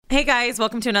Hey guys,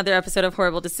 welcome to another episode of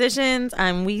Horrible Decisions.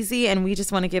 I'm Wheezy, and we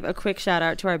just want to give a quick shout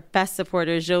out to our best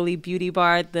supporters, Jolie Beauty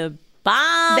Bar, the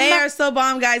bomb. They are so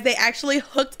bomb, guys. They actually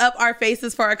hooked up our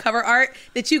faces for our cover art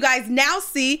that you guys now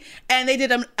see, and they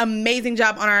did an amazing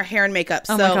job on our hair and makeup.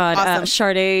 Oh so my God. awesome.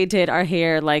 Sade did our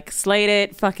hair, like, slayed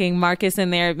it. Fucking Marcus in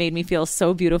there made me feel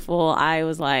so beautiful. I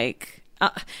was like...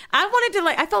 I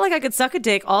felt like I could suck a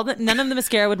dick. None of the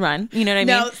mascara would run. You know what I mean?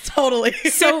 No, totally.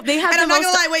 So they have and the I'm not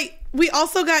most... gonna lie, wait. We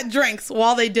also got drinks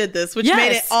while they did this, which Yes.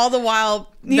 made it all the while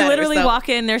better. You literally walk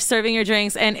in, they're serving your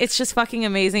drinks, and it's just fucking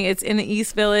amazing. It's in the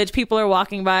East Village. People are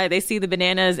walking by. They see the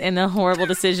bananas and the horrible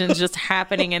decisions just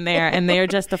happening in there, and they're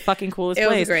just the fucking coolest It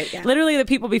was place. great, yeah. Literally, the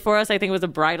people before us, I think, it was a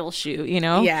bridal shoot, you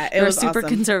know? Yeah, They're was a super awesome.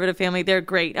 conservative family. They're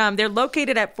great. They're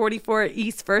located at 44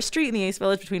 East 1st Street in the East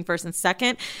Village between 1st and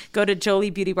 2nd. Go to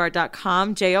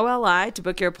joliebeautybar.com, JOLI, to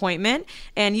book your appointment,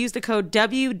 and use the code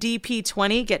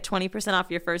WDP20. Get 20% off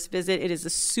your first visit. It is a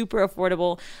super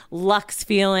affordable luxe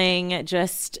feeling,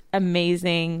 just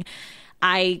amazing.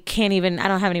 I don't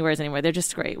have any words anymore. They're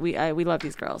just great. We love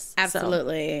these girls.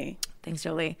 Absolutely. So, thanks,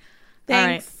 Jolie.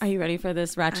 Thanks. All right. Are you ready for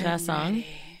this ratchet ass song? Ready.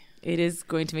 It is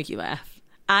going to make you laugh.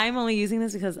 I'm only using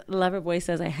this because Loverboy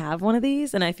says I have one of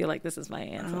these, and I feel like this is my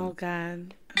anthem. Oh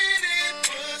God.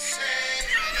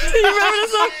 You remember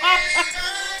this song?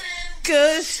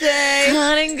 Good shade.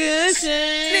 Cutting good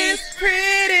shade. This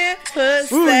pretty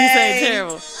pussy. Ooh, you say it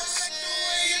terrible.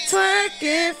 Twerk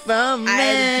it for me.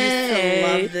 I used to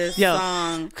love this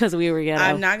song. Because we were ghetto.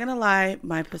 I'm not gonna lie,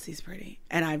 my pussy's pretty,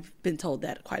 and I've been told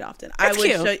that quite often. I would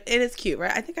cute. show. It is cute,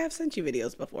 right? I think I've sent you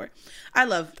videos before. I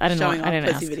love I didn't know. showing I off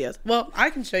didn't pussy ask. videos. Well, I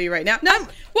can show you right now. No,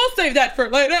 we'll save that for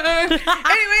later.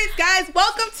 Anyways, guys,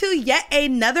 welcome to yet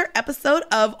another episode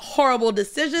of Horrible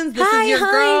Decisions. This is your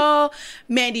girl,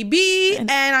 Mandy B,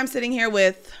 and I'm sitting here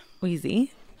with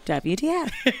Wheezy.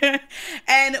 WTF.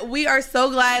 and we are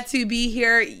so glad to be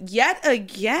here yet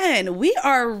again. We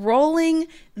are rolling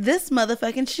this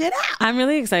motherfucking shit out. I'm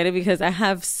really excited because I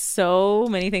have so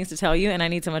many things to tell you, and I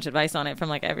need so much advice on it from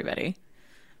like everybody.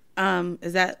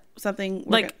 Is that something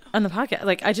Like on the podcast?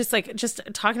 Like I just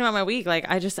talking about my week. Like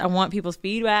I want people's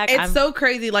feedback. It's so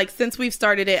crazy. Like since we've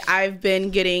started it, I've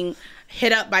been getting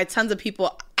hit up by tons of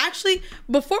people. Actually,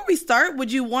 before we start,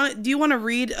 do you want to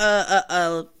read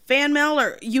a fan mail,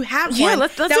 or you have one? Yeah,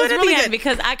 let's do it at really the end good.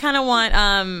 because I kind of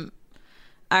want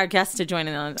our guests to join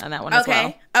in on that one as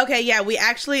well. Okay, yeah, we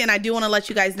actually, and I do want to let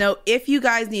you guys know, if you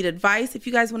guys need advice, if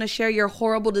you guys want to share your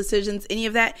horrible decisions, any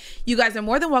of that, you guys are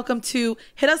more than welcome to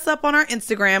hit us up on our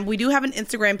Instagram. We do have an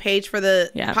Instagram page for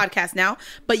the podcast now,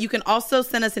 but you can also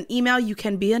send us an email. You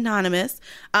can be anonymous,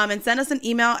 and send us an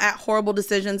email at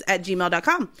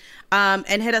horribledecisions@gmail.com,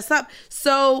 and hit us up.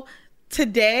 So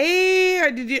today,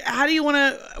 or how do you want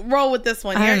to roll with this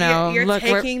one? I don't know. You're Look,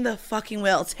 taking the fucking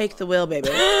wheel. Take the wheel, baby.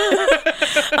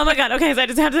 Oh my God. Okay, so I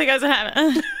just have to think I was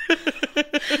having.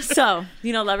 So,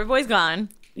 Loverboy's gone.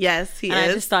 Yes, he and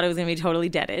is. I just thought it was going to be totally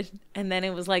deaded. And then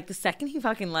it was like the second he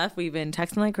fucking left, we've been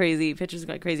texting like crazy, pictures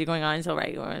like crazy going on until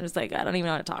right. We're just like, I don't even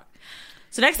know how to talk.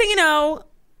 So next thing you know,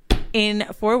 in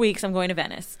 4 weeks, I'm going to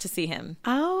Venice to see him.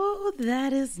 Oh,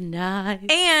 that is nice.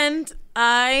 And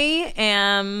I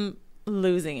am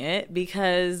losing it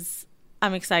because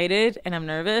I'm excited and I'm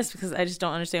nervous because I just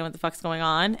don't understand what the fuck's going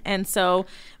on. And so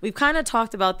we've kind of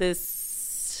talked about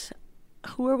this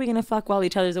who are we going to fuck while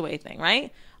each other's away thing,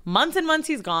 right? Months and months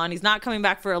he's gone. He's not coming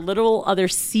back for a literal other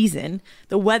season.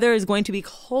 The weather is going to be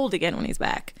cold again when he's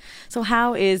back. So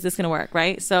how is this going to work,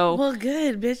 right? So well,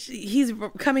 good, bitch. He's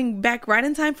coming back right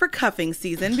in time for cuffing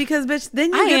season because, bitch,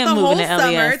 then you I get am the whole moving to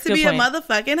summer LES. to Good be point. a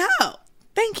motherfucking hoe.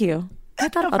 Thank you. I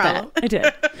thought No about that. I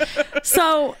did.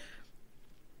 So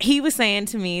he was saying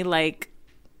to me, like,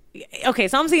 okay,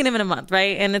 so I'm seeing him in a month,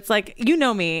 right? And it's like, you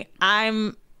know me,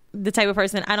 I'm the type of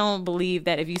person, I don't believe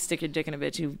that if you stick your dick in a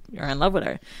bitch, you're in love with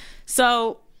her.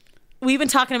 So we've been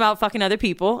talking about fucking other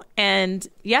people. And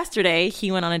yesterday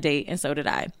he went on a date and so did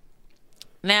I.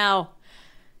 Now,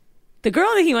 the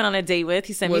girl that he went on a date with,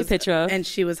 he sent me a picture of. And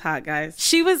she was hot, guys.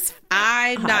 She was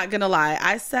I'm not gonna lie.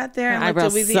 I sat there and Her looked at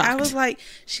eyebrows Weezy. I sucked. was like,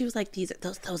 she was like,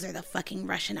 those are the fucking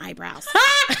Russian eyebrows.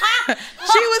 But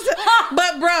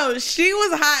bro, she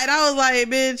was hot, and I was like,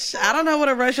 bitch, I don't know what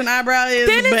a Russian eyebrow is.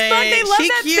 Then it's but fun. They love she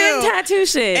that cute. thin tattoo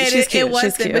shit. And She's cute. It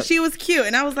wasn't, She's cute. but she was cute,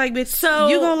 and I was like, bitch, So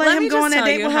you gonna let me him go just on that tell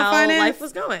date you with her how finance? life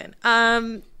was going.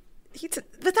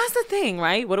 But that's the thing,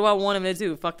 right? What do I want him to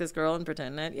do? Fuck this girl and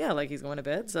pretend that like he's going to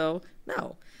bed? So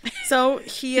no. So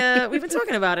he we've been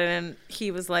talking about it, and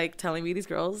he was like telling me these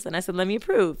girls, and I said, let me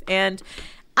approve. And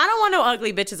I don't want no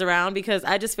ugly bitches around because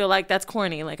I just feel like that's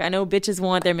corny. Like I know bitches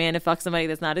want their man to fuck somebody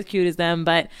that's not as cute as them,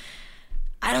 but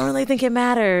I don't really think it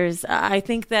matters. I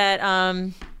think that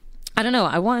I don't know.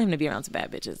 I want him to be around some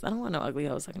bad bitches. I don't want no ugly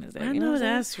hoes sucking his dick. I you know what I'm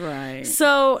saying? that's right.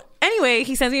 So anyway,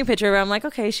 he sends me a picture of her. I'm like,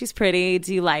 okay, she's pretty.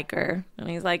 Do you like her? And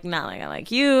he's like, not like I like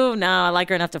you. No, I like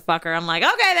her enough to fuck her. I'm like,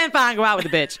 okay, then fine, go out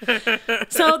with the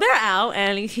bitch. So they're out,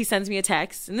 and he sends me a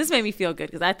text, and this made me feel good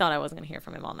because I thought I wasn't gonna hear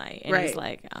from him all night. And he's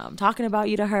like, I'm talking about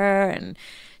you to her, and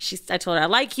I told her I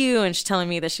like you, and she's telling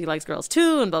me that she likes girls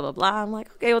too, and blah blah blah. I'm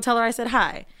like, okay, well, tell her I said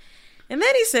hi. And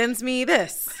then he sends me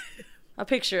this, a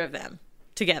picture of them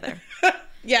together.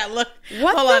 Yeah, look.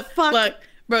 What hold the on. fuck? Look,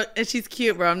 bro, and she's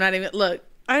cute, bro. I'm not even. Look.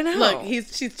 I know. Look,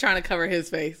 she's trying to cover his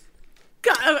face.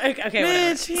 God, okay, whatever.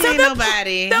 Bitch, he ain't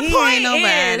nobody. The He point ain't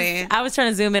nobody. is, I was trying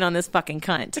to zoom in on this fucking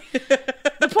cunt.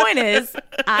 The point is,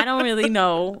 I don't really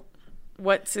know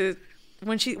what to.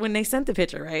 When they sent the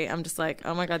picture, right? I'm just like,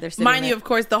 oh my God, they're sitting Mind there. you, of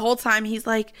course, the whole time he's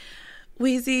like,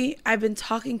 Weezy, I've been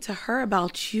talking to her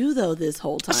about you though this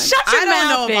whole time. Shut your I mouth,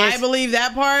 don't know bitch. if I believe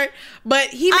that part, but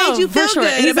he made you for feel sure.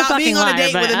 good He's a about being fucking on a liar,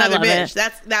 date but with I another love bitch.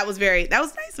 it. That was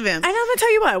nice of him. And I'm gonna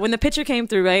tell you what. When the picture came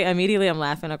through, right, immediately I'm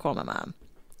laughing. I call my mom.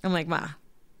 I'm like, Ma,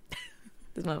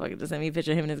 this motherfucker just sent me a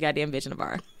picture of him and his goddamn bitch in a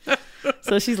bar.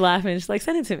 So she's laughing. She's like,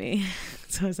 send it to me.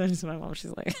 So I sent it to my mom.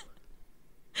 She's like,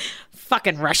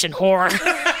 fucking Russian whore.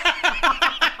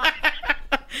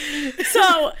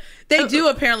 So They do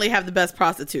apparently have the best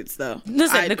prostitutes, though.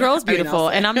 listen, the girl's I mean, beautiful, I'll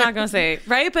say. and I'm not gonna say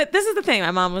right, but this is the thing.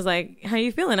 My mom was like, "How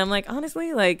you feeling?" I'm like,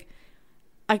 honestly, like,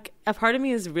 a part of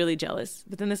me is really jealous,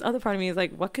 but then this other part of me is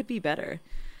like, what could be better?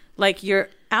 Like, you're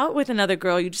out with another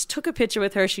girl, you just took a picture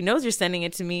with her, she knows you're sending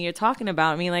it to me, you're talking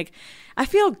about me, like, I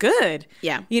feel good.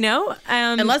 Yeah. You know?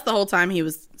 Unless the whole time he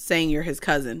was saying you're his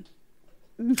cousin.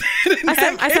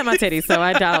 I said my titties, so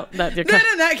I doubt that you're Not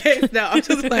in that case, no. I'm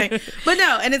just playing. But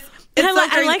no, and it's and so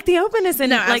I like the openness and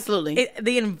No, like absolutely.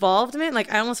 the involvement.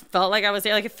 Like, I almost felt like I was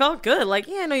there. Like, it felt good. Like,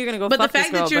 yeah, I know you're gonna go. But the fuck this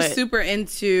fact girl, that you're but... super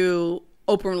into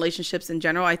open relationships in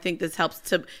general, I think this helps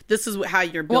to. This is how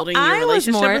you're building your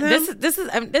relationship with him.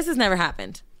 This has never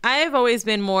happened. I've always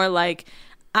been more like,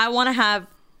 I want to have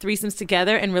threesomes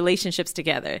together and relationships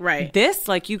together. Right. This,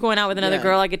 like, you going out with another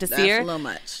girl, I get to see her. That's a little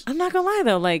much. I'm not gonna lie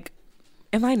though, like,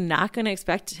 am I not gonna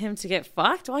expect him to get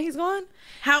fucked while he's gone?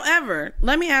 However,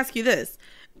 let me ask you this,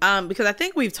 because I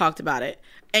think we've talked about it,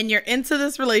 and you're into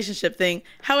this relationship thing.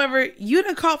 However, you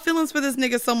done caught feelings for this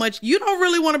nigga so much, you don't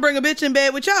really want to bring a bitch in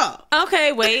bed with y'all.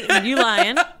 Okay, wait, you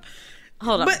lying?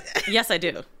 Hold on. But- Yes, I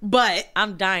do. But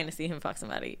I'm dying to see him fuck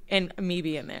somebody and me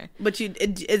be in there.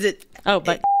 is it? Oh,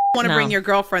 but Want to no. bring your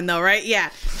girlfriend though, right? Yeah,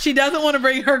 she doesn't want to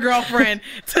bring her girlfriend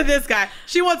to this guy.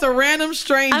 She wants a random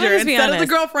stranger I'm gonna just be instead of the honest,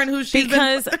 girlfriend who she's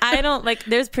because been. I don't like.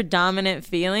 There's predominant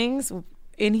feelings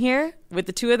in here with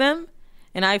the two of them,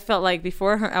 and I felt like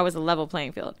before her, I was a level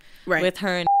playing field Right. with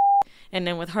her and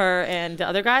then with her and the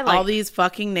other guy. Like, All these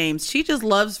fucking names. She just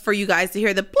loves for you guys to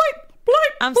hear the bleep,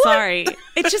 bleep. I'm bleep. sorry.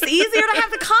 It's just easier to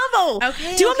have the convo.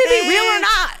 Okay, Do you want me to be real or okay.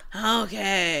 not?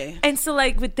 Okay. And so,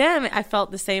 like, with them, I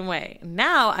felt the same way.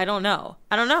 Now, I don't know.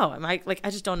 Am I, like, I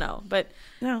just don't know. But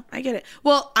No, I get it.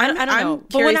 Well, I don't know.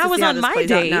 But when I was on my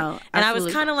date, and I was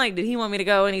absolutely. kind of like, did he want me to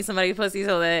go and eat somebody's pussy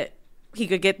so that he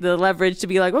could get the leverage to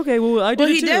be like, okay, well, I did Well,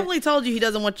 it he too. definitely told you he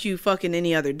doesn't want you fucking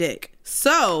any other dick.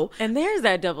 So And there's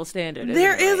that double standard.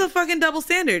 there isn't it? is a fucking double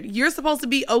standard. You're supposed to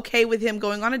be okay with him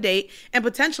going on a date and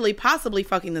potentially, possibly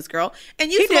fucking this girl,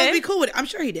 and you're He supposed did. to be cool with it. I'm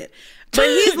sure he did, but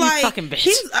he's You like, fucking bitch.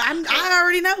 I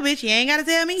already know, bitch. You ain't got to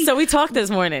tell me. So we talked this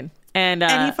morning, and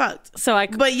he fucked. So I,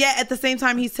 But yet, at the same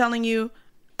time, he's telling you,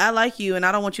 I like you, and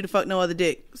I don't want you to fuck no other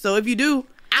dick. So if you do,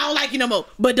 I don't like you no more.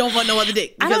 But don't fuck no other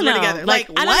dick I because don't we're know. together. Like,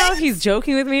 I don't know if he's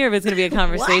joking with me or if it's gonna be a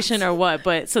conversation What? or what.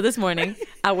 But so this morning,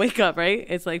 I wake up, right?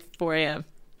 It's like 4 a.m.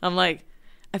 I'm like,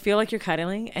 I feel like you're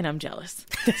cuddling, and I'm jealous,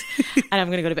 and I'm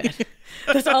gonna go to bed.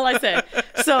 That's all I said.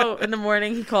 So in the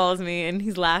morning, he calls me and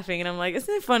he's laughing, and I'm like,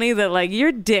 isn't it funny that like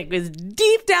your dick is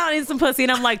deep down in some pussy,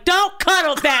 and I'm like, don't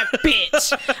cuddle that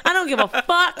bitch. I don't give a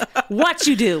fuck what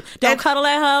you do. Don't cuddle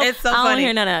that hoe. It's so I don't funny.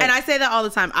 hear none of it. And I say that all the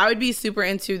time. I would be super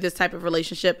into this type of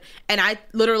relationship. And I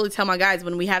literally tell my guys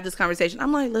when we have this conversation,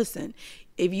 I'm like, listen,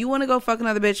 if you want to go fuck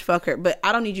another bitch, fuck her. But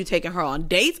I don't need you taking her on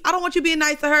dates. I don't want you being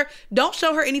nice to her. Don't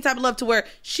show her any type of love to where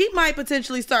she might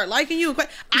potentially start liking you.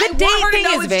 I date want her to thing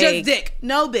know is it's vague. just dick.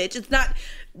 No, bitch. It's not.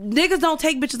 Niggas don't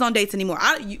take bitches on dates anymore.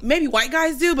 Maybe white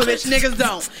guys do, but bitch, niggas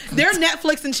don't. They're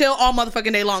Netflix and chill all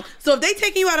motherfucking day long. So if they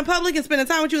taking you out in public and spending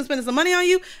time with you and spending some money on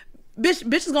you, bitch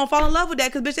is gonna fall in love with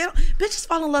that because bitches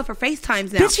fall in love for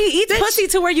FaceTimes now. Bitch, he eats pussy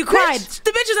to where you cried.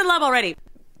 The bitch is in love already.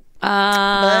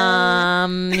 Yeah.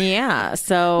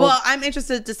 So Well, I'm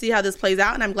interested to see how this plays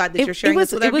out, and I'm glad that you're sharing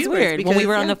this with our it was viewers weird when we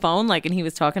were on yeah. the phone, like, and he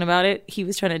was talking about it. He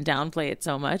was trying to downplay it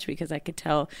so much because I could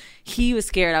tell he was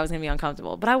scared I was gonna be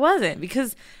uncomfortable, but I wasn't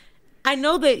because I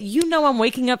know that I'm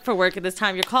waking up for work at this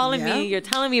time. You're calling me. You're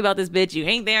telling me about this bitch. You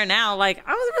ain't there now. Like,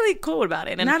 I was really cool about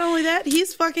it. And not only that,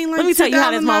 he's fucking like, let me tell you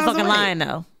how this 2,000 miles motherfucking away. lying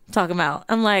though. Talking about,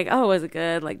 I'm like, oh, was it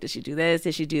good? Like, did she do this?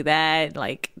 Did she do that?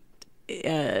 Like,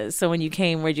 so when you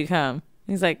came, where'd you come?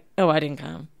 He's like, oh, I didn't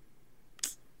come.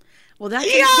 Well, that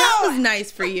was nice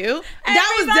for you.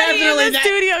 That was definitely in the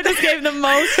studio just gave the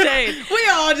most shade. We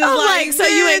all just like, so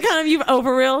you ain't come, you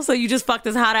over real, so you just fucked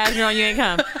this hot ass girl and you ain't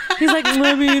come. He's like,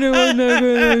 let me know,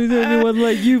 it wasn't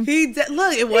like you.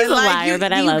 Look, it wasn't like liar, you.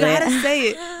 but I love you gotta it. say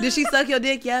it. Did she suck your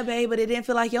dick? Yeah, babe, but it didn't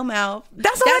feel like your mouth.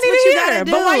 That's what you gotta gotta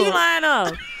do. But why you lying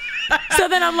though? So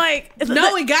then I'm like,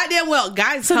 knowing goddamn well,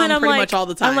 guys come pretty much all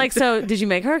the time. I'm like, so did you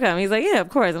make her come? He's like, yeah, of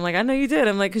course. I'm like, I know you did.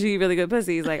 I'm like, because you eat really good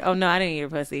pussy. He's like, oh no, I didn't eat your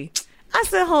pussy. I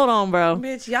said, hold on, bro.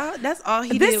 Bitch, y'all, that's all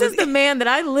he did. This is the man that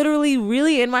I literally,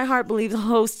 really, in my heart, believe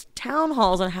hosts town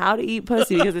halls on how to eat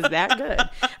pussy because it's that good.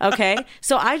 Okay?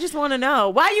 So I just want to know,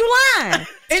 why you lying?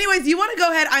 Anyways, you want to go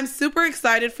ahead. I'm super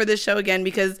excited for this show again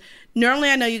because normally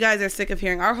I know you guys are sick of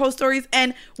hearing our whole stories.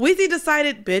 And Weezy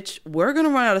decided, bitch, we're going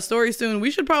to run out of stories soon. We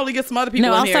should probably get some other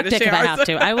people in here to share. No, I'll suck dick if I have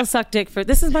to. I will suck dick for,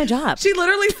 this is my job. She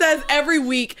literally says every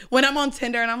week when I'm on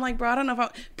Tinder and I'm like, bro, I don't know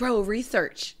bro,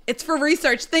 research. It's for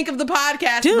research. Think of the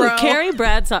podcast, dude, bro. Carrie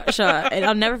Bradshaw, and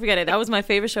I'll never forget it. That was my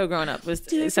favorite show growing up, was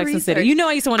Sex and the City. You know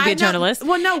I used to want to be a journalist.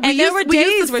 Well, no, and there were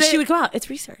days where she would go out. It's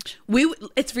research.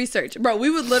 It's research. Bro, we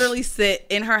would literally sit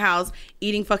in her house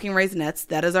eating fucking Raisinets.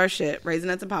 That is our shit.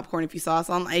 Raisinets and popcorn. If you saw us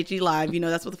on IG Live, you know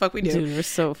that's what the fuck we do. Dude, we're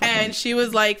so fucking... And she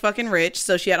was like fucking rich,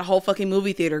 so she had a whole fucking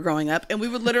movie theater growing up. And we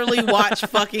would literally watch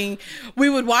we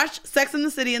would watch Sex and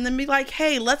the City and then be like,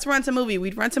 hey, let's rent a movie.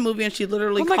 We'd rent a movie and she'd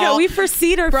literally call... Oh my God, we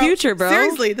foresee our future, bro.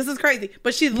 Seriously, this is crazy.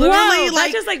 But she's literally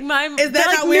like... That's just like my... Is that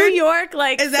not like weird? New York,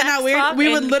 like... Is that not weird?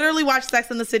 We would literally watch Sex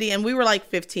and the City and we were like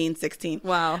 15, 16.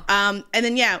 Wow. And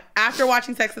then, yeah, after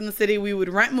watching Sex and the City, we would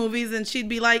rent movies and she'd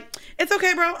be like, it's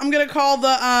okay, bro. I'm going to call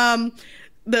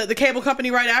the cable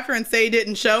company right after and say it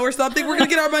didn't show or something. We're going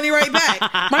to get our money right back.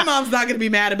 My mom's not going to be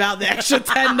mad about the extra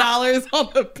 $10 on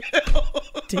the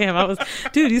bill. Damn,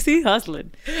 dude, you see?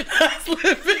 Hustling.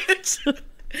 Hustling, bitch.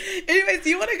 Anyways, do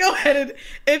you want to go ahead and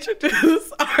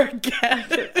introduce our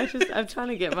guest? I'm trying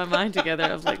to get my mind together.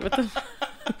 I was like, what the...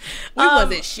 We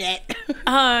wasn't shit.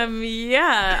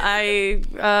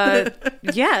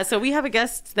 So we have a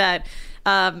guest that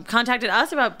contacted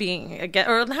us about being a guest,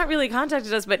 or not really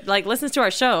contacted us, but like listens to our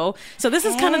show. So this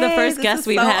is kind of the first guest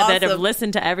we've had that have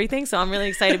listened to everything. So I'm really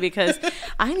excited because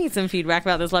I need some feedback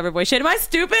about this Loverboy shit. Am I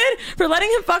stupid for letting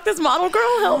him fuck this model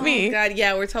girl? Help me. God,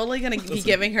 yeah, we're totally going to be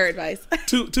giving her advice.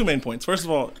 Two main points. First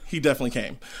of all, he definitely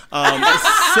came.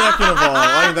 Second of all,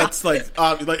 I mean, that's like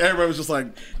everybody was just like,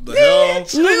 the hell?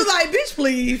 We was like, bitch,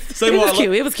 please.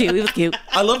 It was cute.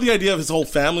 I love the idea of his whole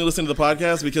family listening to the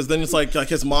podcast because then it's like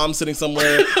his mom sitting somewhere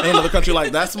in another country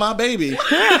like, that's my baby. Eating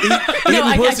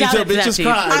pussy till bitches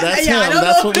cry. That's him.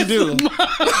 That's what we do.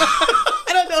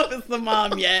 I don't know if it's the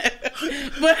mom yet,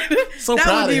 but so that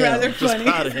proud would be of him. rather funny.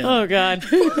 Proud of him. Oh God.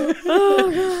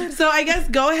 So I guess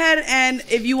go ahead and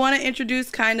if you want to introduce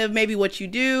kind of maybe what you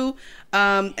do,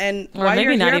 and or why maybe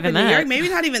you're not here even in New that. York, maybe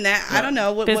not even that. I don't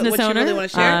know what you owner? really want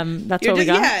to share. That's what we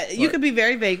got. Yeah, you could be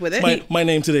very vague with it. My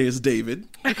name today is David.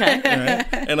 Okay. Right?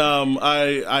 And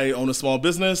I own a small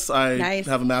business. I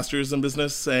have a master's in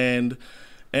business and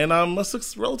I'm a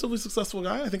relatively successful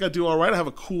guy. I think I do all right. I have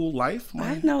a cool life.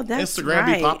 I know that's Instagram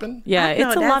right. be popping. Yeah,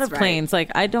 it's a lot of right. planes.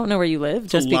 Like, I don't know where you live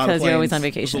just because you're always on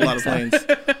vacation. It's a lot of planes.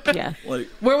 Yeah. Like,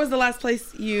 where was the last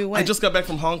place you went? I just got back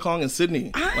from Hong Kong and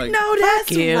Sydney. I know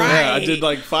that's you. right. Yeah, I did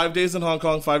like 5 days in Hong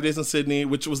Kong, 5 days in Sydney,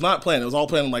 which was not planned. It was all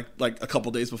planned like a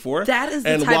couple days before. That is the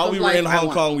and type while of we were life in I Hong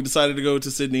want. Kong, we decided to go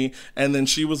to Sydney, and then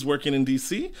she was working in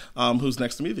DC, who's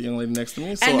next to me, the young lady next to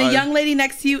me. So and the young lady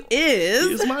next to you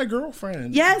is my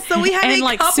girlfriend. Yes, so we have And, a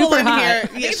like, couple super in hot. here.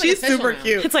 Yeah, she's super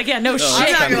cute. It's like, yeah, no I'm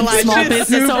shit. not gonna lie, Small she's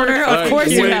business super owner. cute. Of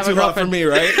course you way have too a hot for girlfriend. me,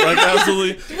 right? Like,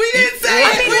 absolutely. We didn't say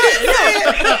it. We didn't say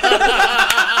it.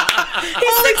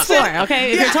 He's 6'4",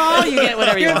 okay? If you're tall, you get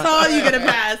whatever you You're want. tall, you get a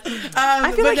pass.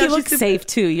 I feel but like no, you look she's super- safe,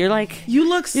 too. You're like... You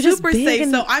look You're just super big safe.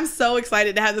 and- So I'm so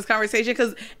excited to have this conversation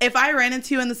because if I ran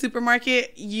into you in the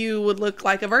supermarket, you would look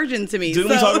like a virgin to me. Didn't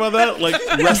we talk about that? Like,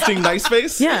 resting nice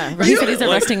face? Yeah, he said he's a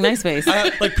Like- resting nice face.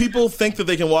 Like, people think that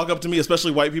they can walk up to me,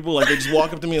 especially white people, like they just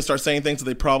walk up to me and start saying things that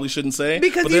they probably shouldn't say,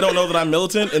 Because but they don't know that I'm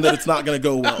militant and that it's not going to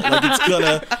go well. Like, it's going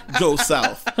to go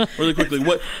south really quickly.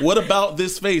 What about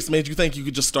this face made you think you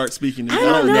could just start speaking to me?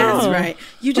 don't know. That's right.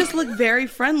 You just look very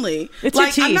friendly. It's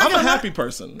like I'm a happy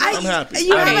person. I'm happy.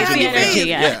 You have a happy energy, face.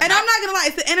 yeah. And I'm not going to lie.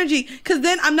 It's the energy. Because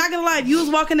then I'm not going to lie. If you was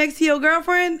walking next to your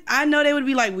girlfriend, I know they would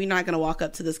be like, we're not going to walk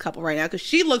up to this couple right now. Because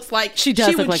she looks like she does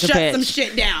look would like shut a bitch. some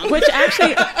shit down. Which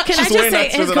actually, can I just say,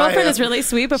 his girlfriend is really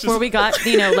sweet. Before we got,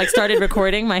 started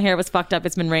recording, my hair was fucked up.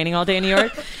 It's been raining all day in New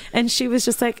York. And she was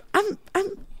just like, I'm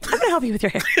going to help you with your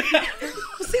hair.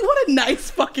 See, what a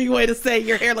nice fucking way to say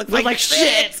your hair looks like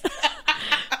shit.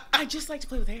 I just like to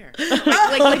play with hair.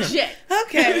 Like legit.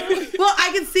 Okay. Well,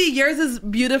 I can see yours is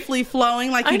beautifully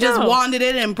flowing. Like you just wanded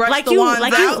it and brushed the wands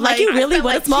out. Like you really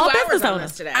would a small business owner.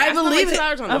 I believe it.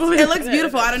 It looks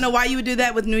beautiful. I don't know why you would do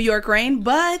that with New York rain,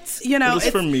 but it's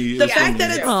for me. The fact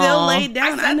that it's still laid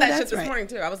down. I said that shit this morning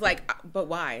too. I was like, but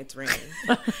why? It's raining.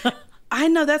 I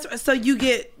know that's so you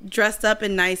get dressed up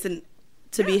and nice and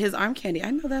to be his arm candy. I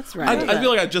know that's right. I feel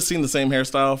like I've just seen the same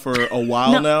hairstyle for a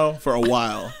while now. For a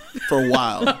while.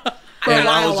 And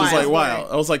I was just like, wow.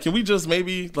 I was like, can we just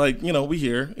maybe we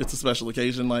here. It's a special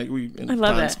occasion. Like we in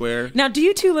Times Square. Now, do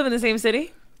you two live in the same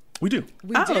city? We do.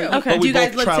 We do. Okay. But do you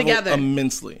guys live together?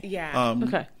 Immensely. Yeah.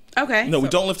 Okay. No, we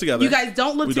don't live together. You guys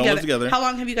don't live together. Don't live together. How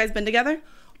long have you guys been together?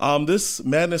 This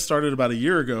madness started about a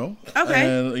year ago. Okay.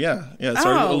 And it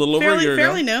started a little over a year ago.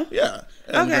 Fairly new. Yeah.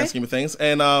 In the grand scheme of things.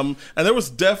 And there was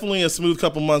definitely a smooth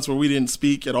couple months where we didn't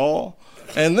speak at all.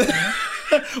 And then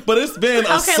but it's been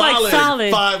a solid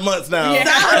 5 months now. Yeah.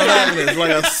 Like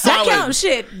a solid. That counts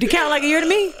shit. Do you count like a year to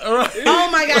me? Right. Oh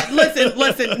my God.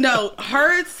 Listen. No,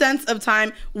 her sense of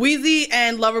time. Weezy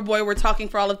and Loverboy were talking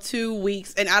for all of 2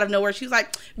 weeks, and out of nowhere, she was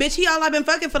like, bitch, he all I've been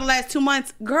fucking for the last 2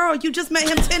 months. Girl, you just met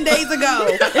him 10 days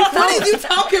ago. What are you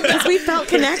talking about? We felt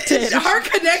connected. Her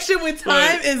connection with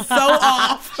time is so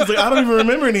off. She's like, I don't even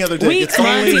remember any other day. It's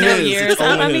only years.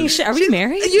 I mean, are we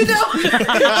married? You know, she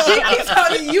keeps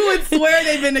telling you would swear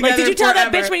they've been together. Did you tell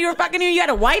that bitch when you were fucking you had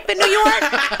a wife in New York?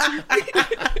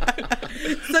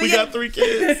 We got 3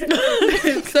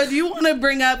 kids. So do you want to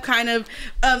bring up kind of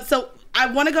so I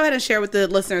want to go ahead and share with the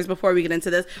listeners before we get into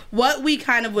this what we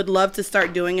kind of would love to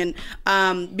start doing, and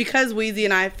because Weezy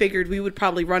and I figured we would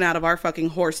probably run out of our fucking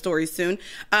horror stories soon.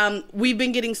 We've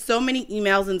been getting so many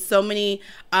emails and so many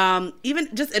even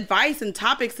just advice and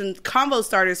topics and convo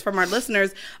starters from our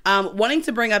listeners wanting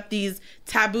to bring up these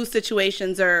taboo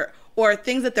situations or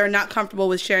things that they're not comfortable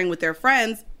with sharing with their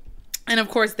friends. And of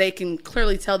course, they can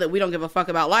clearly tell that we don't give a fuck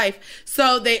about life.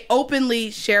 So they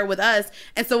openly share with us.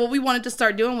 And so what we wanted to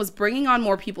start doing was bringing on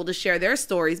more people to share their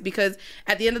stories, because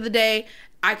at the end of the day,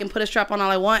 I can put a strap on all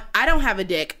I want. I don't have a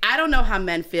dick. I don't know how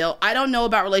men feel. I don't know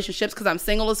about relationships because I'm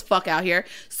single as fuck out here.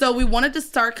 So we wanted to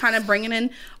start kind of bringing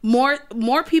in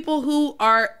more people who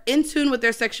are in tune with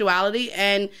their sexuality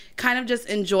and kind of just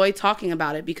enjoy talking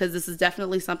about it, because this is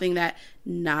definitely something that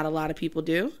not a lot of people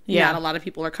do. Yeah. Not a lot of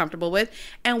people are comfortable with.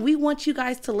 And we want you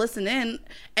guys to listen in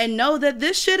and know that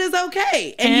this shit is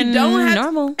okay. And you don't have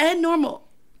normal. And normal.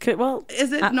 Well,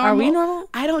 is it normal? Are we normal?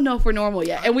 I don't know if we're normal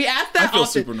yet. And we asked that I feel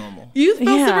often. super normal. You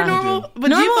feel super normal? But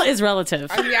normal is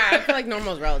relative. I feel like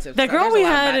normal is relative. The girl we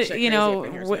had,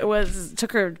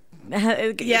 took her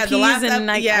the keys last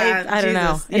and I don't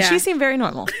know. And she seemed very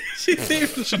normal. She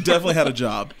definitely had a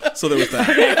job. So there was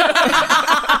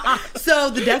that. So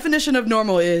the definition of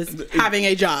normal is having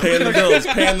a job. Paying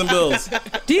the bills.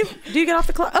 Do you get off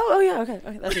the clock? Oh yeah, okay,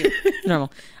 that's you.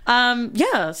 Normal.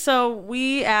 So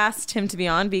we asked him to be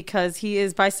on because he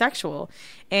is bisexual,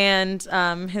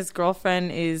 and his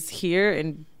girlfriend is here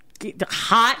and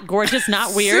hot, gorgeous,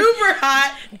 not weird. Super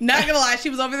hot. Not gonna lie, she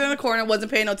was over there in the corner,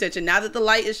 wasn't paying no attention. Now that the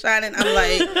light is shining, I'm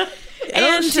like,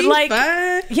 and she like,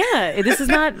 fine? Yeah, this is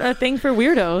not a thing for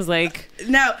weirdos. Like,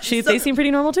 no, they seem pretty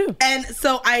normal too. And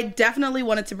so I definitely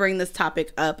wanted to bring this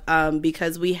topic up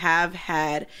because we have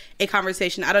had a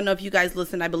conversation. I don't know if you guys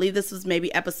listened. I believe this was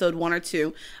maybe episode 1 or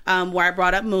 2 where I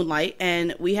brought up Moonlight,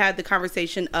 and we had the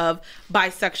conversation of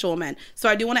bisexual men. So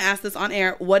I do want to ask this on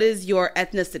air. What is your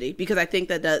ethnicity? Because I think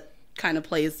that kind of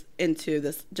plays into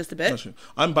this just a bit.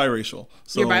 I'm biracial.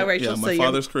 So, you're biracial. Yeah, my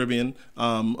father's Caribbean,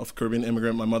 of Caribbean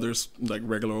immigrant. My mother's like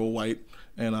regular old white.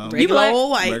 And regular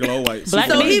old white. Black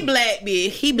so he black, bitch.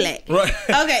 He black. Right.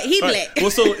 Okay, he black. Well,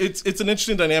 so it's an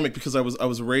interesting dynamic because I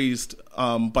was raised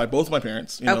by both my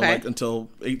parents, like until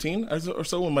 18 or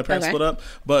so when my parents split up.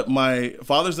 But my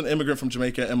father's an immigrant from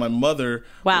Jamaica, and my mother.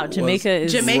 Wow, Jamaica,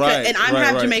 and I'm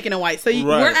half Jamaican and white, so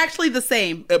we're actually the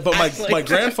same. But my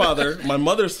grandfather, my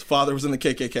mother's father, father was in the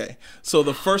KKK. So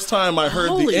the first time I heard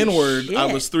Holy the N-word, shit.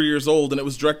 I was 3 years old, and it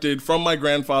was directed from my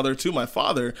grandfather to my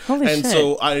father. Holy and shit.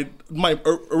 so my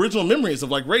original memories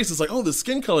of like race is like, oh, the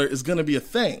skin color is going to be a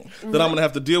thing that I'm going to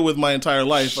have to deal with my entire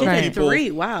life. Shit, Of at people,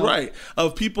 3, wow. Right.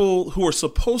 Of people who are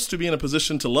supposed to be in a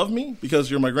position to love me because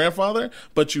you're my grandfather,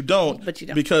 but you don't,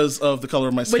 because of the color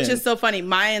of my skin. Which is so funny.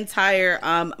 My entire,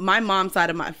 my mom's side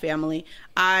of my family,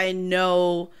 I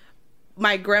know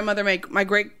my grandmother, my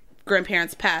great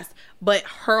grandparents passed, but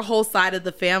her whole side of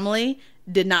the family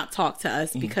did not talk to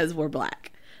us because we're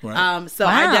black. Right. So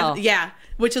Wow.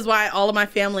 which is why all of my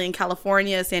family in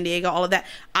California, San Diego, all of that,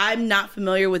 I'm not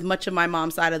familiar with much of my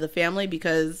mom's side of the family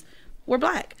because we're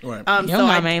black. Right. Your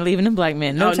mama ain't leaving them black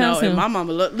men. No time soon. And my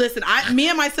mama, listen, me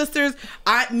and my sisters,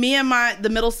 the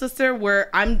middle sister,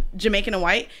 I'm Jamaican and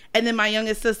white, and then my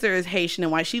youngest sister is Haitian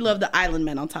and white. She loved the island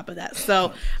men on top of that.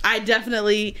 So I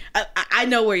definitely, I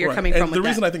know where you're coming from with the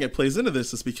reason that. I think it plays into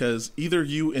this is because either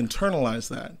you internalize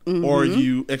that or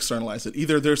you externalize it.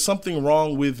 Either there's something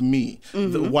wrong with me,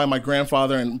 why my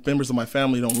grandfather and members of my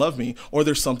family don't love me, or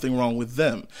there's something wrong with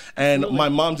them. And my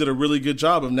mom did a really good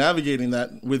job of navigating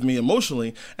that with me emotionally.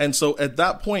 And so at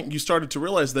that point, you started to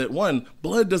realize that, one,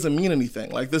 blood doesn't mean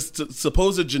anything. Like this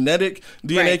supposed genetic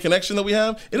DNA connection that we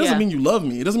have, it doesn't mean you love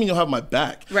me. It doesn't mean you'll have my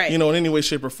back, in any way,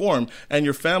 shape, or form. And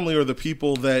your family are the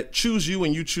people that choose you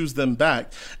and you choose them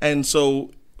back. And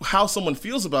so how someone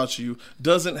feels about you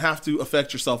doesn't have to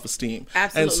affect your self-esteem.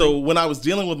 Absolutely. And so when I was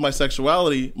dealing with my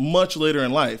sexuality much later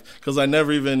in life, because I'm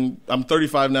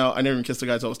 35 now, I never even kissed a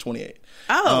guy until I was 28.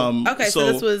 Oh, okay.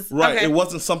 So this was right. Okay. It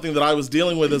wasn't something that I was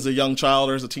dealing with as a young child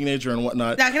or as a teenager and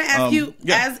whatnot. Now, can I ask you,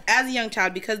 as a young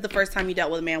child, because the first time you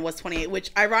dealt with a man was 28,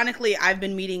 which ironically I've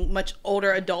been meeting much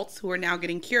older adults who are now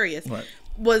getting curious. Right.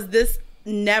 Was this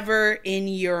never in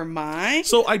your mind?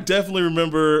 So I definitely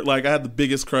remember, like, I had the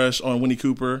biggest crush on Winnie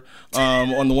Cooper,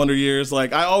 on the Wonder Years.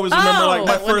 Like, I always remember, like,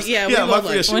 my first, she was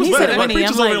bad. My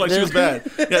preacher's over like, she was bad.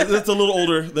 Yeah, that's a little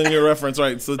older than your reference,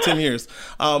 right? So 10 years.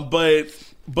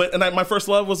 But my first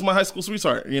love was my high school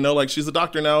sweetheart. Like, she's a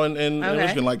doctor now in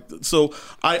Michigan. Like, so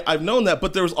I've known that,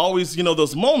 but there was always,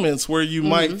 those moments where you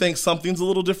might think something's a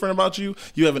little different about you.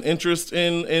 You have an interest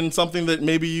in something that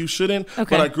maybe you shouldn't.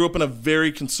 Okay. But I grew up in a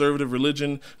very conservative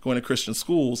religion, going to Christian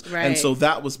schools. Right. And so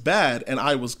that was bad, and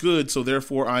I was good, so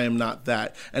therefore I am not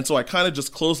that. And so I kind of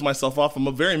just closed myself off. I'm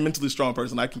a very mentally strong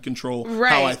person. I can control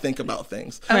how I think about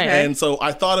things. Okay. And so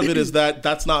I thought of it as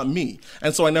that's not me.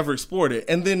 And so I never explored it.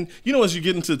 And then, as you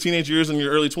get into teenage years in your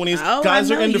early 20s,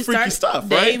 guys are into freaky stuff,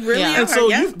 right? They really are. And so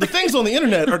the things on the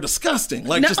internet are disgusting.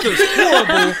 Like, just there's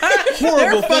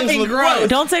horrible things. Fucking gross.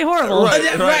 Don't say horrible.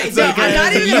 Right. Exactly. I'm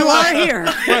not even You are here.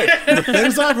 Right. The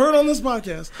things I've heard on this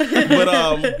podcast.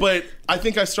 But I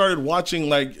think I started watching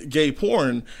like gay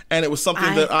porn, and it was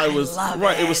something that I was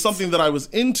It was something that I was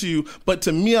into. But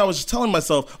to me, I was just telling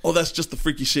myself, "Oh, that's just the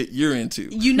freaky shit you're into."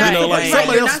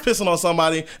 Somebody else is pissing on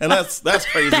somebody, and that's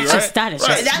crazy. That is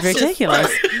just ridiculous.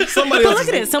 Somebody but else look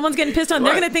at it. Someone's getting pissed on.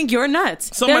 They're going to think you're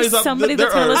nuts. There's somebody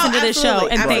that's going to listen to this show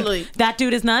and absolutely. think that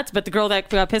dude is nuts, but the girl that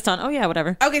got pissed on, oh yeah,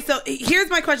 whatever. Okay, so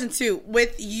here's my question too.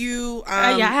 With you,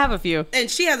 I have a few, and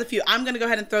she has a few. I'm going to go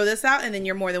ahead and throw this out, and then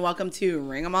you're more than welcome to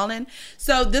ring them all in.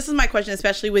 So this is my question,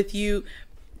 especially with you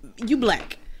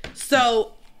black.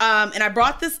 So, and I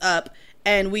brought this up,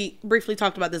 and we briefly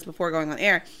talked about this before going on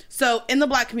air. So in the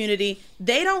black community,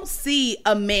 they don't see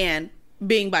a man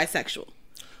being bisexual.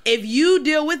 If you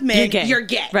deal with men, you're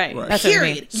gay. Right. That's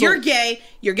period. You're gay.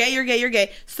 You're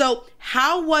gay. So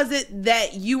how was it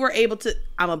that you were able to,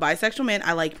 I'm a bisexual man.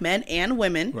 I like men and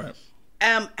women. Right.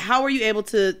 How were you able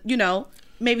to,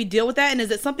 maybe deal with that? And is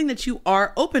it something that you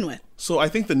are open with? So I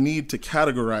think the need to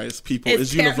categorize people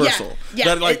is universal.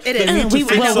 Yeah, that, it is. We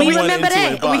remember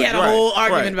that. We had a whole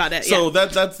argument about that. So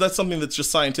that's something that's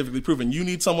just scientifically proven. You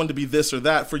need someone to be this or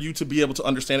that for you to be able to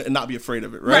understand it and not be afraid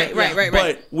of it, right? Right.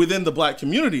 But within the black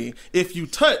community, if you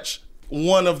touch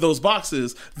one of those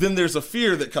boxes, then there's a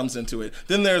fear that comes into it.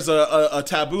 Then there's a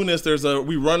tabooness.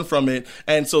 We run from it.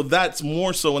 And so that's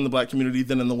more so in the black community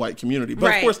than in the white community.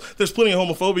 But of course, there's plenty of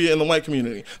homophobia in the white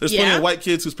community. There's plenty of white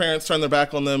kids whose parents turn their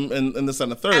back on them and this and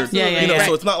the third.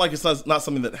 So it's not like it's not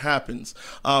something that happens.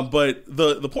 But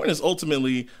the point is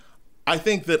ultimately, I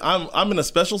think that I'm in a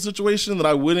special situation that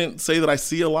I wouldn't say that I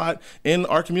see a lot in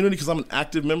our community because I'm an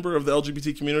active member of the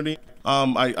LGBT community.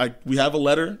 We have a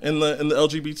letter in the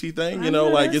LGBT thing,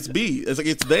 it's B. It's like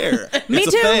it's there. Me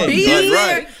it's too. A thing. B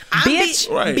there, bitch.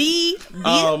 Right. B.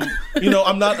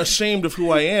 I'm not ashamed of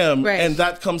who I am, and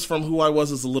that comes from who I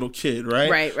was as a little kid, right?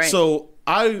 Right. So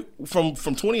I from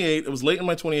 28, it was late in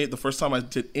my 28 the first time I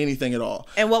did anything at all.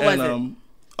 And what was it?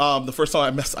 The first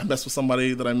time I messed with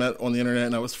somebody that I met on the internet,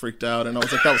 and I was freaked out, and I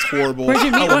was like, that was horrible. Where'd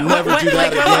you meet? I will never do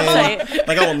that again. website?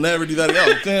 Like, I will never do that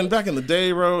again. Then back in the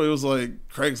day, bro, it was like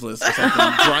Craigslist or something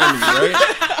grimy,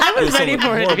 right? I was ready something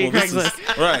for it to be horrible. This is-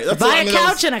 Craigslist. right. That's Buy I a mean, that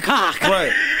couch was- and a cock.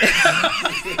 Right.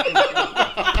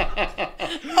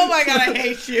 Oh my God, I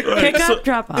hate you. Right. Pick up,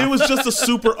 drop off. It was just a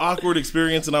super awkward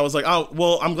experience, and I was like, "Oh,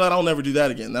 well, I'm glad I'll never do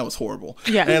that again." That was horrible.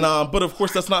 Yeah. And but of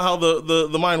course, that's not how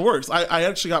the mind works. I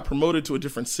actually got promoted to a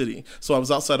different city, so I was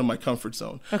outside of my comfort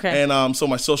zone. Okay. And so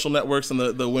my social networks and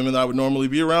the women that I would normally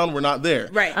be around were not there.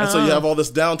 Right. And so you have all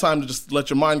this downtime to just let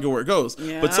your mind go where it goes.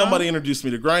 Yeah. But somebody introduced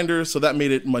me to Grindr, so that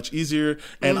made it much easier.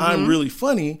 And I'm really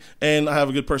funny, and I have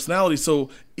a good personality, so.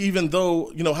 Even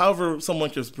though, however someone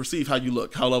can perceive how you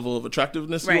look, how level of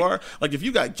attractiveness Right. you are, like if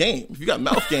you got game, if you got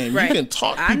mouth game, Right. you can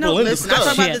talk I know, people into listen, I stuff.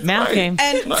 talk about Shit, this- mouth Right. game.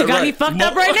 And- So got me Right. fucked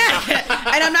up right now.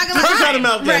 And I'm not gonna Different lie. kind of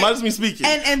mouth game. Right. I just mean speaking.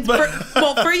 And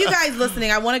for you guys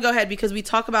listening, I want to go ahead because we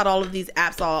talk about all of these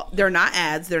apps. They're not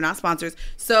ads, they're not sponsors.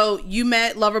 So you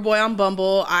met Loverboy on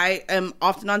Bumble. I am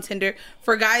often on Tinder.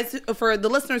 For the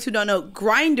listeners who don't know,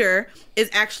 Grindr is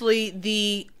actually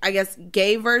the, I guess,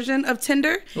 gay version of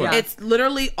Tinder. Yeah. It's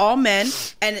literally all men,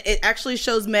 and it actually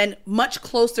shows men much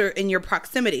closer in your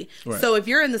proximity. Right. So if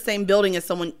you're in the same building as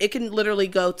someone, it can literally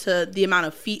go to the amount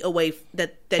of feet away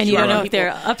that And you you are don't know from if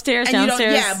they're people. upstairs, And you don't-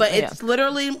 downstairs. Yeah, but it's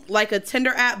literally like a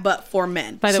Tinder app, but for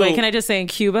men. By the way, So- can I just say in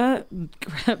Cuba,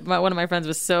 one of my friends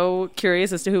was so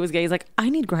curious as to who was gay. He's like, I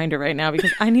need Grindr right now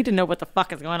because I need to know what the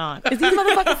fuck is going on. Is he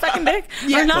motherfucking sucking dick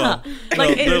or not? Well,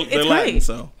 Like, they're it's Latin, great.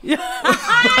 so.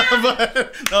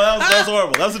 But, no, that was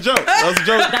horrible. That was a joke. That was a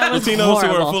joke. That was Latinos who are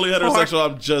horrible. fully heterosexual,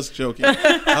 I'm just joking.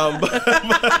 But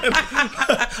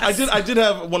I did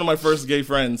have one of my first gay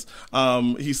friends.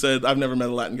 He said, I've never met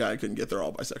a Latin guy I couldn't get, they're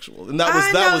all bisexual. And that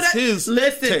was his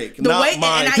take, the not way-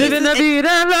 mine. and I used to-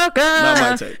 Not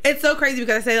my take. It's so crazy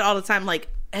because I say it all the time. Like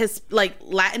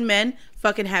Latin men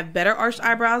fucking have better arched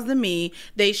eyebrows than me.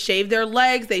 They shave their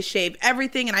legs. They shave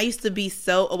everything. And I used to be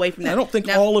so away from that. I don't think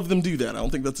Now- all of them do that. I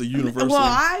don't think that's a universal. Well,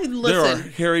 I There are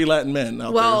listen. hairy Latin men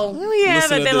out Well, there. Yeah, listening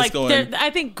but to they're this like, going, I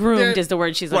think groomed is the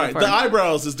word she's looking right. for. The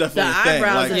eyebrows is The definitely a thing.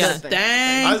 eyebrows Like, is a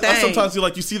dang I thing. sometimes feel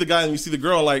like you see the guy and you see the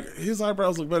girl and like his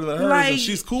eyebrows look better than hers Like, and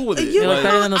she's cool with it. you They look Like,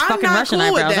 better than those I'm fucking not Russian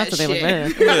cool with eyebrows. that That's what they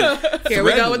look shit. better. Here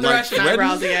we go with the Like, Russian threatened?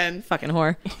 eyebrows again. Fucking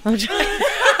whore.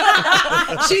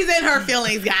 She's in her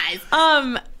feelings, guys.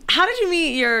 How did you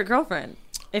meet your girlfriend?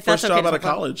 If first that's okay job to out of talk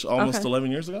about? college, almost Okay.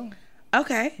 11 years ago.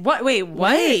 Okay. What? Wait,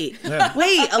 what? Wait. Yeah.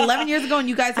 Wait, 11 years ago and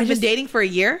you guys have been dating for a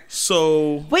year?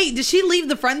 So Wait, did she leave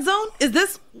the friend zone?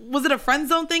 Was it a friend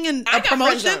zone thing and a I got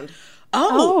promotion? friend-zoned.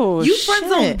 Oh, you friend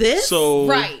zoned shit. this? so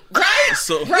Right.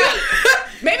 So Right.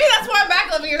 Maybe that's why I'm back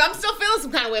 11 years. I'm still feeling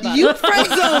some kind of way about You it. friend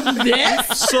zoned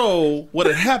this? So what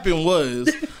had happened was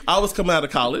I was coming out of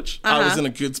college. I was Uh-huh. in a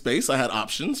good space. I had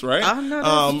options, right? Oh, no,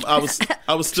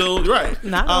 I was still right.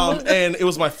 Not And it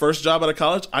was my first job out of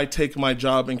college. I take my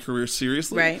job and career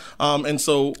seriously. Right. And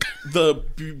so the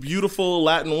beautiful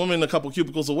Latin woman a couple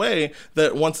cubicles away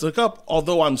that wants to hook up,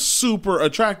 although I'm super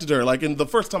attracted to her. Like in the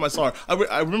first time I saw her,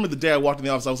 I remember the day I walked in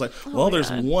the office, I was like, well,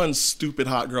 there's one stupid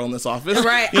hot girl in this office.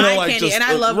 Right. Eye candy. And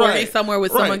I love working somewhere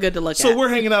with someone good to look So at. we're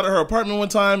hanging out at her apartment one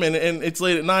time and it's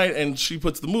late at night and she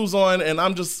puts the moves on and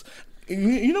I'm just,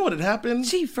 you know what had happened?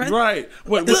 She friend- Right.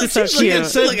 What, Look, is so she's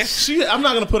cute. looking- I'm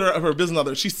not going to put her business out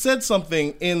there. She said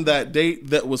something in that date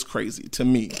that was crazy to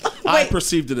me. I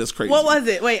perceived it as crazy. What was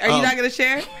it? Wait, are you not going to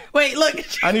share? Wait, look.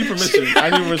 I need permission.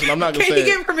 I'm not going to Can say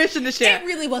you it. give permission to share? It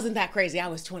really wasn't that crazy. I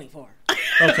was 24.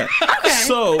 Okay.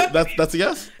 So that's a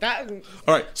yes? That,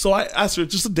 All right. So I asked her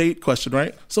just a date question,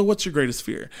 right? So what's your greatest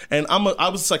fear? And I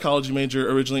was a psychology major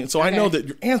originally, so I know that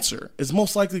your answer is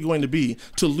most likely going to be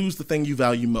to lose the thing you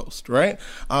value most, right?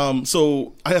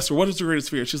 So I asked her, what is your greatest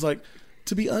fear? She's like,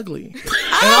 to be ugly. And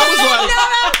I was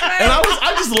like, and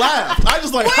I just laughed. I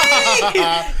just like,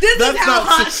 This is how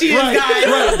hot she is,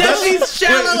 guys. That she's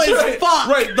shallow as fuck.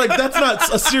 Right, like that's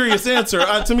not a serious answer.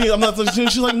 To me, I'm not.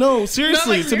 She's like, no,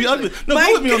 seriously, No, like, to be ugly. No, Mike-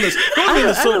 go with me on this. Go with me on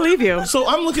this. I believe you. So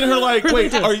I'm looking at her like,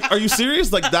 wait, are you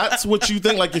serious? Like that's what you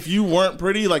think? Like if you weren't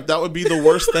pretty, like that would be the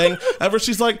worst thing ever?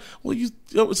 She's like, well,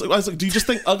 I was like, do you just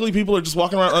think ugly people are just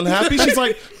walking around unhappy? She's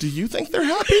like, do you think they're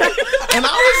happy? And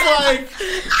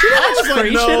I was like,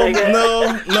 free shit, I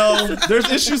guess. no. There's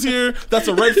issues here. That's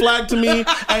a red flag to me.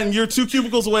 And you're 2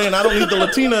 cubicles away, and I don't need the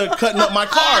Latina cutting up my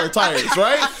car tires,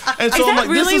 right? And so Is I'm that like,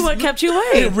 really what kept you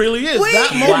away? It really is.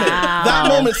 That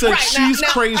moment said she's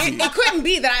crazy. It couldn't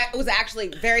be that I was actually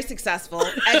very successful,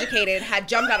 educated, had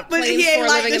jumped out of But planes he ain't for a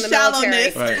like living in the the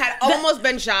military, shallowness. had almost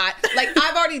been shot. Like,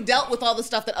 I've already dealt with all the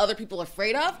stuff that other people are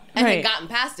afraid of and Right. had gotten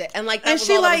past it. And like, that And was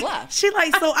she all that was like, left.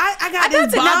 so I got That's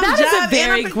this bomb that is job a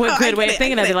very and good way of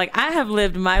thinking of it. Like, Like, I have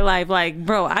lived my life like,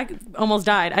 bro, I almost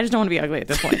died. I just don't want to be ugly at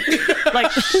this point.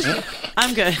 Like,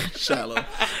 I'm good. Shallow.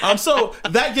 So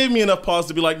that gave me enough pause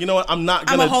to be like, you know what? I'm not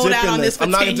I'ma gonna hold dip out in on this. this for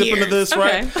I'm not gonna 10 dip into years. this,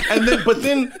 right? Okay. And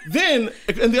then,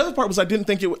 and the other part was I didn't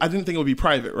think it would be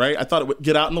private, right? I thought it would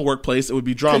get out in the workplace. It would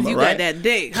be drama, you right? got that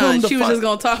dick, huh? Come to She was find- just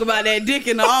gonna talk about that dick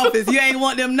in the office. You ain't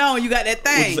want them knowing you got that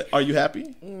thing. Are you happy?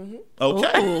 Mm-hmm.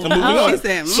 Okay. Ooh. So moving Oh, on. she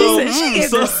said, She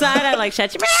gave the side eye like,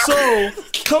 shut your mouth.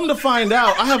 So come to find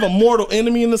out, I have a mortal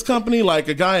enemy in this company, like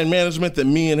a guy in management that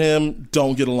me and him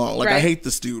don't get along. Like I Right. hate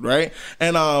this dude, right?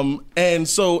 And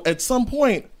so at some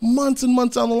point, months and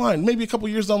months down the line, maybe a couple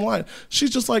years down the line,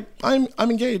 she's just like, I'm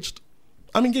engaged.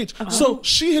 I'm engaged. So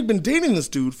she had been dating this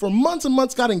dude for months and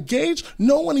months, got engaged.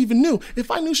 No one even knew. If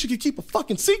I knew she could keep a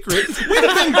fucking secret, we'd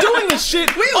have been doing this shit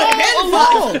all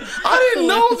along. I didn't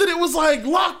know that it was like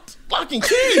lock and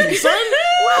key, son.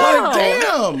 Like,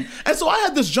 damn. And so I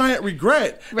had this giant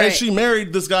regret. Right. And she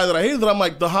married this guy that I hated, that I'm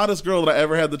like, the hottest girl that I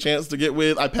ever had the chance to get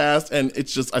with, I passed, and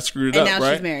it's just, I screwed it And up, now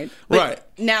right? she's married. But Right.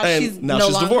 now And she's now no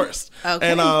she's longer? divorced.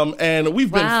 Okay. And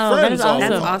we've been Wow, that friends is all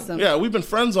awesome. along. That's awesome. Yeah, we've been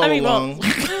friends all mean, well, along.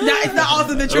 No, it's not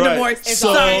awesome that you're Right. divorced.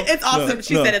 Sorry, it's awesome.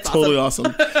 She said it's totally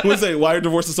awesome. We say, why are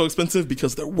divorces so expensive?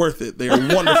 Because they're worth it. They are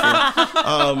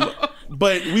wonderful.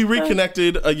 But we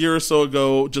reconnected a year or so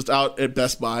ago, just out at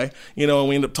Best Buy, and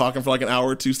we ended up talking for like an hour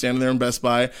or two, standing there in Best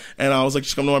Buy. And I was like,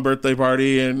 just come to my birthday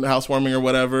party and housewarming or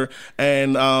whatever.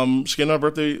 And she came to my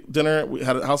birthday dinner. We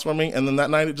had a housewarming, and then that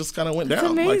night it just kind of went down.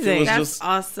 amazing. Like, it was That's just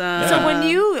awesome. So when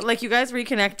you guys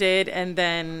reconnected, and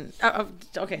then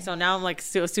okay, so now I'm like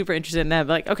super interested in that.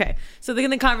 But like, okay, so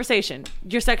in the conversation,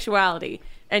 your sexuality,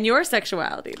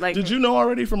 like, Did you know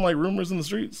already from like rumors in the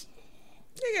streets?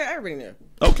 Yeah, everybody knew.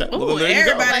 Okay, well, Ooh, then there you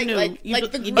go. everybody knew. Like You the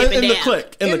dipping in the down.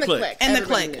 clique, in the the clique. clique. In the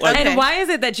Everybody clique. knew. Okay. and why is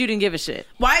it that you didn't give a shit?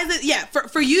 Why is it? Yeah,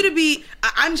 for you to be,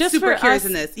 I'm Just super for curious us-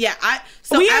 in this. Yeah,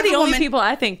 so We are as the a only woman, people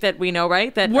I think that we know,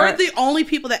 right? That We're are- the only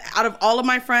people that, out of all of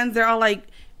my friends, they're all like,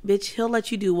 bitch, he'll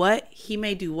let you do what? He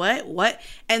may do what?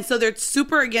 And so they're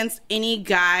super against any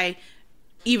guy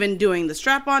even doing the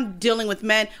strap on, dealing with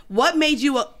men. What made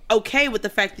you okay with the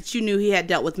fact that you knew he had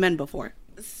dealt with men before?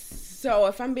 So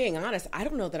if I'm being honest, I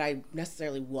don't know that I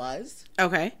necessarily was.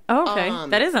 Okay. Oh, okay,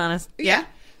 that is honest. Yeah.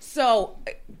 So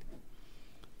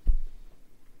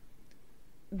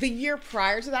the year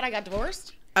prior to that, I got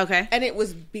divorced. Okay. And it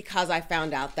was because I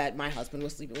found out that my husband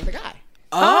was sleeping with a guy.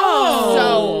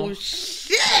 Oh,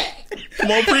 shit.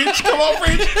 Come on, preach.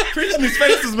 Preach in these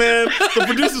faces, man. The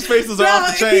producers' faces are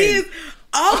off the chain.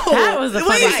 That was a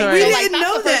funny story. We So, didn't that's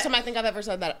know the first that. time I think I've ever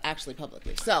said that actually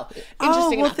publicly. So Oh,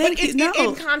 interesting well, enough. thank But you. it's No.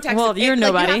 in context. Well, you're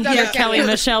nobody. You have to You're understand Kelly it.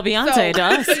 Michelle Beyonce to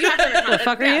us. So you have to The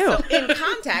fuck are you? So in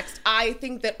context, I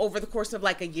think that over the course of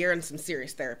like a year and some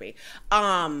serious therapy,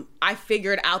 I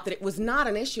figured out that it was not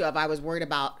an issue of I was worried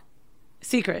about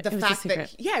Secret. the It was a fact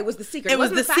secret. that it was the secret. It was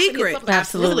wasn't the fact that he secret. slept with-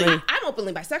 Absolutely. I'm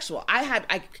openly bisexual. I had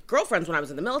girlfriends when I was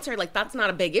in the military. Like that's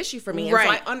not a big issue for me. And Right.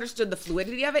 so I understood the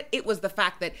fluidity of it. It was the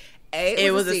fact that A,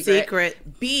 It was a secret.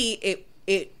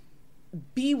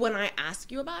 B, when I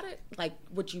ask you about it, like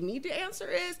what you need to answer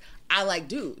is I like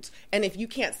dudes. And if you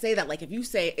can't say that, like if you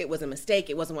say it was a mistake,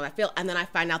 it wasn't what I feel, and then I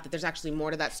find out that there's actually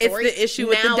more to that It's story. the issue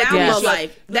with the now down low issue-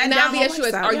 life. That now down the low issue is,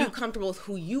 lifestyle, are yeah. you comfortable with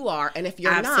who you are? And if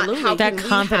you're Absolutely. not, how That can we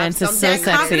confidence have is some so That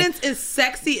sexy. confidence is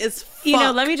sexy as fuck. You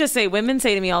know, let me just say, women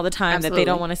say to me all the time that Absolutely. they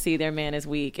don't want to see their man as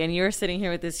weak, and you're sitting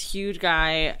here with this huge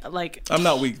guy, like I'm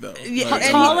not weak though. Yeah, Like,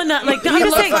 and tall enough. Like I'm he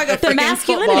just looks saying, like a the freaking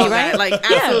masculinity, football guy. right? Like,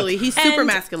 Yeah. absolutely. He's super And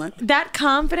masculine. That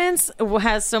confidence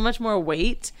has so much more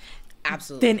weight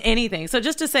Absolutely. than anything. So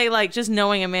just to say, like, just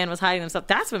knowing a man was hiding himself,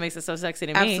 that's what makes it so sexy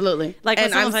to me. Absolutely. Like, and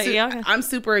when someone's like, yeah, okay. I'm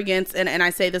super against, and I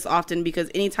say this often because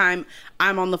anytime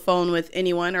I'm on the phone with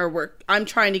anyone or I'm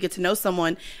trying to get to know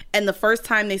someone, and the first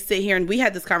time they sit here, and we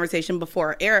had this conversation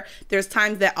before air, there's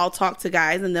times that I'll talk to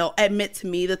guys and they'll admit to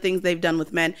me the things they've done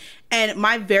with men. And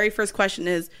my very first question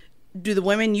is, do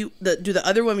the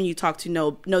other women you talk to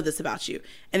know this about you?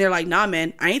 And they're like, nah,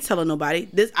 man, I ain't telling nobody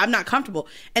this. I'm not comfortable.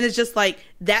 And it's just like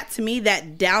that, to me,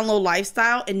 that down low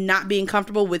lifestyle and not being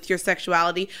comfortable with your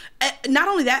sexuality. Not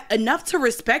only that, enough to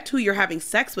respect who you're having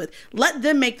sex with. Let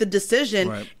them make the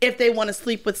decision if they want to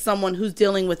sleep with someone who's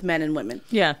dealing with men and women.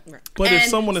 Yeah. But if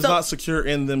someone is not secure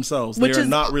in themselves, they are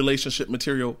not relationship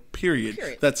material, period.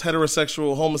 That's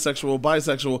heterosexual, homosexual,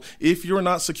 bisexual. If you're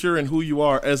not secure in who you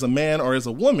are as a man or as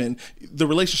a woman, the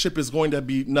relationship is going to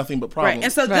be nothing but problems. Right.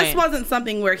 And so this wasn't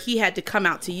something where he had to come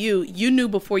out to you. You knew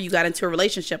before you got into a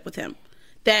relationship with him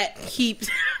that he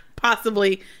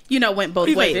possibly, went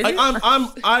both ways. Like,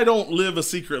 I don't live a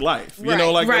secret life. You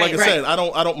know, like I said, I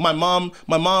don't. My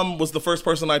mom was the first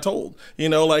person I told.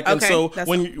 And so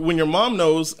when your mom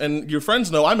knows and your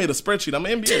friends know, I made a spreadsheet. I'm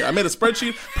an MBA. I made a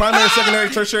spreadsheet. Primary, secondary,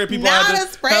 tertiary people I had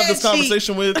to have this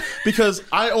conversation with, because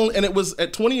and it was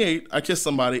at 28 I kissed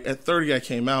somebody. At 30 I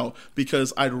came out,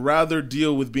 because I'd rather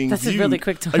deal with being That's viewed. a really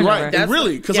quick turnover. Right,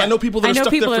 really, because I know people that are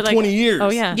stuck there for 20 years. Oh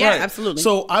yeah, yeah, absolutely.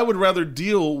 So I would rather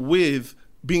deal with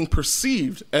being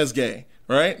perceived as gay,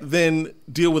 right, than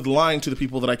deal with lying to the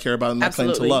people that I care about and that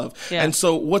claim to love. Yeah. And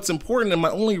so what's important, and my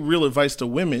only real advice to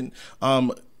women,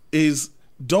 is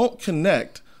don't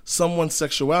connect someone's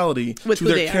sexuality to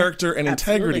their character and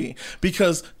integrity,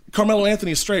 because Carmelo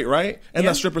Anthony's straight, right? And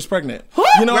that stripper's pregnant.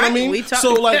 You know what I mean?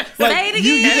 So like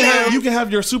you can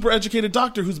have your super educated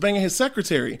doctor who's banging his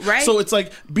secretary. Right. So it's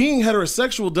like, being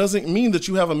heterosexual doesn't mean that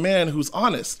you have a man who's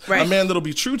honest, a man that'll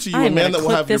be true to you, a man that will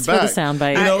have your back.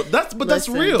 That's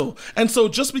real. And so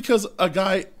just because a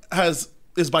guy is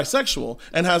bisexual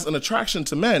and has an attraction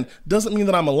to men doesn't mean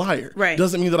that I'm a liar. Right.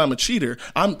 Doesn't mean that I'm a cheater.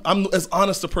 I'm as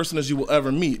honest a person as you will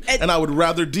ever meet. And I would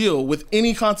rather deal with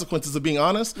any consequences of being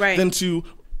honest than to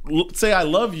say I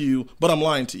love you, but I'm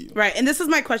lying to you. Right. And this is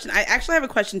my question. I actually have a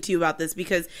question to you about this,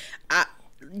 because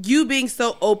you being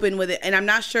so open with it, and I'm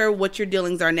not sure what your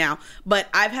dealings are now, but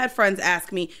I've had friends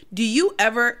ask me, do you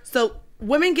ever, so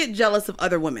women get jealous of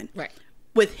other women. Right.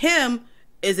 With him,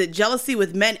 is it jealousy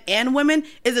with men and women?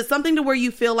 Is it something to where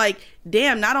you feel like,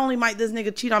 damn, not only might this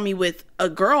nigga cheat on me with a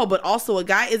girl, but also a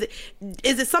guy? Is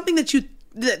it something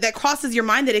that crosses your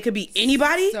mind that it could be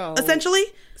anybody, essentially?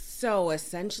 So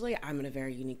essentially, I'm in a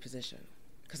very unique position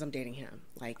because I'm dating him.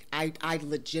 Like, I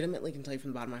legitimately can tell you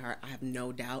from the bottom of my heart, I have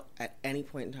no doubt at any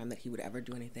point in time that he would ever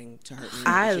do anything to hurt me.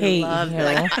 I love it.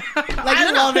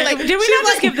 I love it. Like, did we not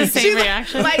just give the same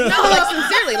reaction? Like, no, like,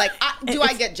 sincerely, like, do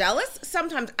I get jealous?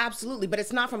 Sometimes, absolutely, but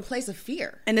it's not from a place of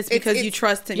fear. And it's because you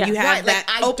trust him. You have that.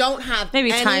 Like, I don't have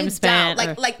maybe any time spent.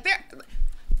 Like there.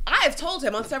 I've told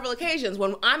him on several occasions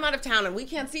when I'm out of town and we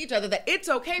can't see each other that it's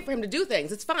okay for him to do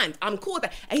things. It's fine. I'm cool with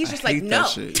that. And he's just like, no.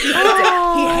 He hates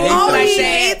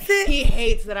it. He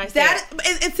hates that I say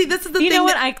it. And see, this is the thing. You know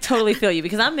what? I totally feel you,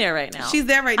 because I'm there right now. She's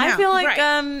there right now. I feel like,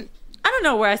 I don't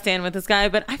know where I stand with this guy,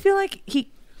 but I feel like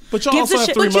he... But y'all also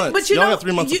have 3 months. Y'all have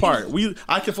 3 months apart.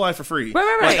 I can fly for free.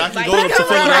 Right. Like, I can go to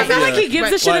Philadelphia. I feel like he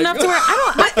gives a shit enough to where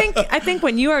I think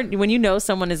when you know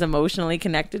someone is emotionally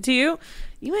connected to you,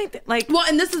 you ain't like. Well,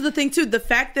 and this is the thing too. The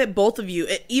fact that both of you,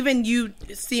 even you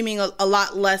seeming a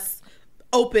lot less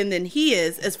open than he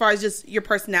is, as far as just your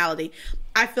personality,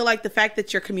 I feel like the fact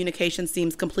that your communication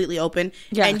seems completely open,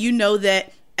 and you know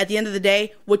that at the end of the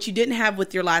day, what you didn't have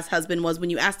with your last husband was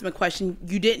when you asked him a question,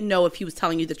 you didn't know if he was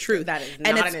telling you the truth. That is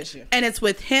not an issue. And it's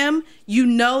with him, you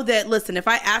know that, listen, if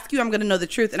I ask you, I'm going to know the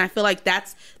truth. And I feel like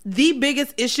that's the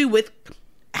biggest issue with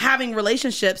having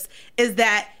relationships, is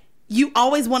that you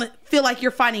always want to feel like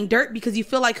you're finding dirt because you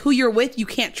feel like who you're with, you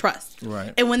can't trust.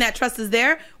 Right. And when that trust is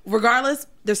there, regardless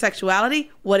their sexuality,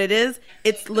 what it is,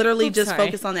 it's literally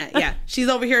focus on that. Yeah. She's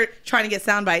over here trying to get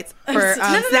sound bites for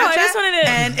Snapchat. No, I just wanted to.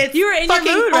 And it's you were in your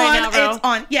mood right now, bro. It's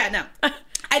on. Yeah, no.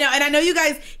 I know. And I know you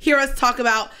guys hear us talk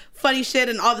about funny shit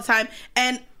and all the time.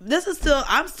 And this is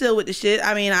I'm still with the shit.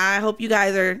 I mean, I hope you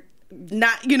guys are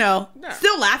not,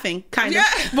 still laughing, kind of.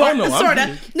 Well, sort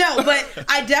of. No, but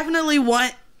I definitely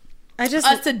want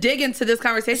us to dig into this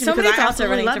conversation. So many thoughts are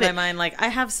running through my mind. Like, I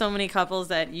have so many couples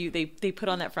that they put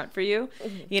on that front for you, all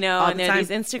and the they're these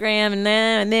Instagram and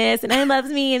this and I loves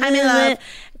me and I'm in love.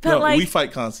 But we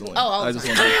fight constantly. I just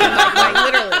want to like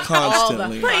literally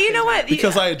constantly. But you know what?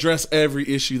 Because I address every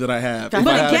issue that I have. But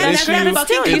again,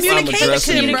 that's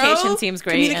communication seems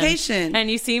great. Communication,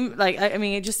 and you seem like, I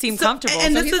mean, it just seemed comfortable.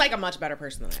 And he's like a much better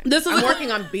person than I am. I'm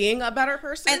working on being a better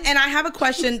person. And I have a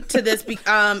question to this,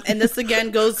 and this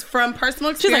again goes from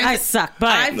personal experience. She's like, I suck, but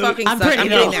I fucking I'm suck. pretty I'm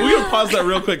getting there. We're gonna pause that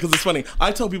real quick because it's funny.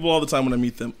 I tell people all the time when I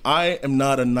meet them, I am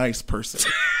not a nice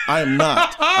person. I am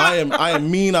not. I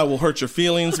am mean. I will hurt your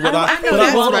feelings. friends.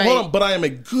 But but I am a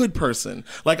good person.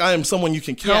 Like I am someone you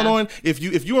can count on. If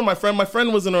you were my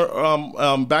friend was in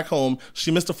her back home.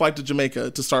 She missed a flight to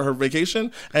Jamaica to start her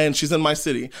vacation, and she's in my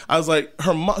city. I was like,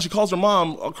 she calls her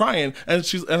mom crying, and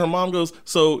her mom goes,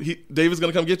 "So David's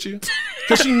gonna come get you?"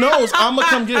 Because she knows I'm gonna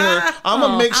come get her. I'm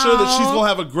gonna make sure that she's gonna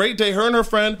have a great day. Her and her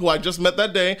friend, who I just met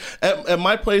that day, at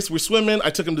my place. We're swimming. I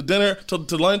took them to dinner, to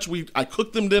lunch. I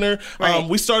cooked them dinner. Right.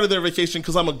 We started their vacation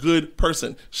because I'm a good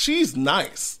person. She's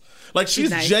nice. Like she's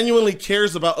genuinely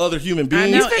cares about other human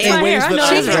beings in ways that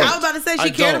I was about to say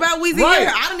she cared about Weezy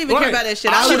hair. I don't even care about that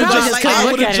shit. I would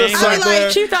have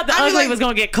just she thought the ugly was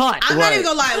gonna get caught. I'm not even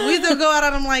gonna lie. Weezy will go out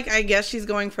and I'm like, I guess she's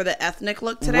going for the ethnic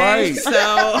look today. So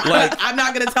I'm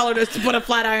not gonna tell her to put a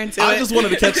flat iron to it. I just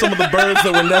wanted to catch some of the birds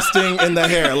that were nesting in the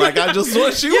hair. Like I just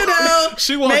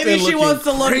she maybe she wants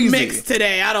to look mixed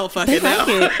today. I don't fucking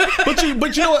know.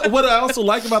 But you know what I also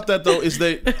like about that though is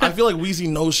that I feel like Weezy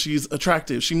knows she's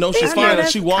attractive. She knows she's fine, and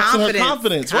she walks in her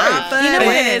confidence, right? You know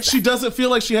what it is? She doesn't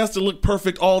feel like she has to look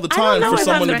perfect all the time I don't know for if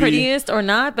someone I'm to the be. prettiest or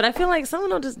not, but I feel like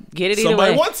someone will just get it either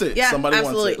Somebody way. wants it. Yeah, Somebody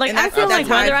absolutely. wants it. Like I feel like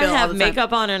whether I have all the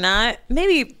makeup on or not,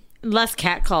 maybe less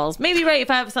cat calls. Maybe if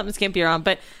I have something skimpier on,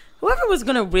 but whoever was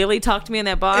gonna really talk to me in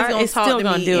that bar is still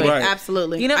gonna do it. Right.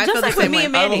 Absolutely. You know, just like with me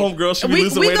and I have a Mandy. homegirl. She be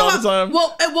losing weight all the time.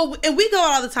 Well, and we go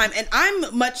out all the time, and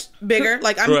I'm much bigger.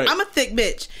 Like I'm a thick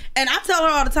bitch, and I tell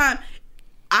her all the time,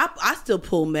 I still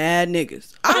pull mad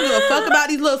niggas. I don't give a fuck about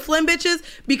these little slim bitches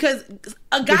because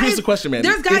a guy. But here's the question, man.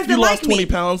 There's guys if you that lost like me. 20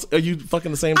 pounds, are you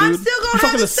fucking the same dude? I'm still gonna You're have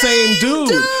fucking the same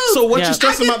dude. So what you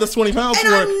stressing about this 20 pounds and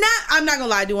for? I'm not gonna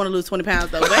lie. I do want to lose 20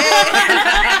 pounds though. But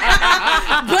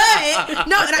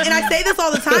no, and I say this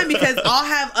all the time because I'll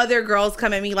have other girls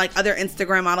come at me, like other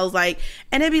Instagram models,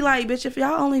 and they be like, "Bitch, if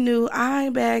y'all only knew I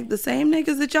bag the same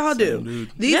niggas that y'all do.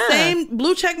 Dude. These same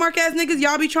blue check mark ass niggas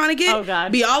y'all be trying to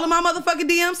get, be all in my motherfucking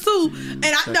DMs too." And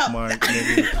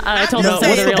I told them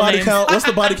what's the body count? What's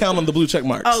the body count on the blue check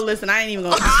marks? Oh, listen, I ain't even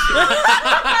gonna.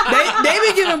 they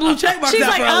be giving blue check marks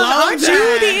out for a long aren't time.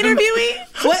 you the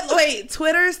interviewee? Wait,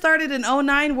 Twitter started in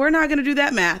 2009. We're not gonna do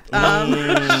that math.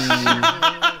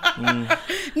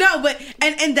 No, but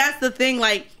and that's the thing,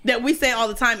 like that we say all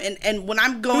the time. And when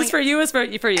I'm going, who's for you is for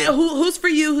you. Who's for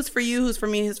you? Who's for you? Who's for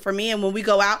me? Who's for me? And when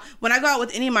I go out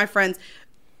with any of my friends,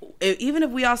 even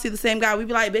if we all see the same guy, we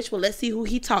be like, bitch, well, let's see who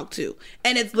he talked to.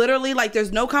 And it's literally like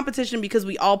there's no competition because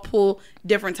we all pull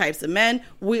different types of men.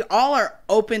 We all are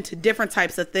open to different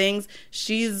types of things.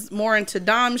 She's more into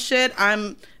dom shit.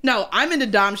 I'm into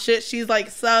dom shit. She's like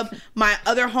sub. My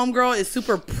other homegirl is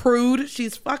super prude.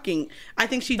 She's fucking, I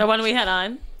think she... The one we had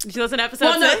on? Did you listen to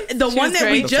episode 6? The one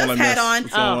that we just had on.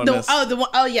 The one.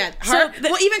 Oh yeah.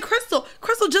 Well, even Crystal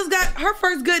just got her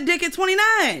first good dick at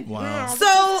 29. Wow. So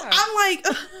I'm like,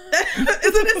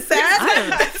 isn't it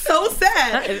sad? It's so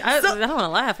sad. I don't want to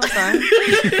laugh. I'm sorry.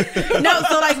 No,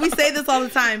 so like we say this all the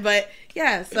time, but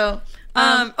yeah. So.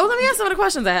 Let me ask some of the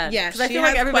questions I had. Yeah, because I feel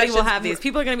like everybody will have these.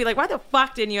 People are going to be like, "Why the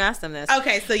fuck didn't you ask them this?"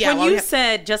 Okay, so yeah. When you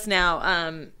said just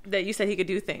now that you said he could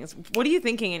do things, what are you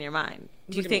thinking in your mind?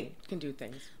 Do you think can do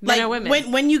things? Like men or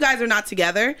women? when you guys are not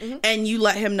together and you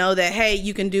let him know that, hey,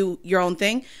 you can do your own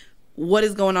thing. What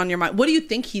is going on in your mind? What do you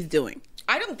think he's doing?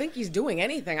 I don't think he's doing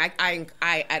anything.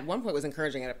 I at one point was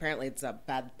encouraging it. Apparently, it's a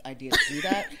bad idea to do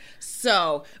that.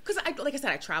 So, because like I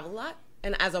said, I travel a lot.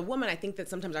 And as a woman, I think that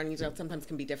sometimes our needs sometimes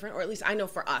can be different, or at least I know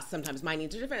for us, sometimes my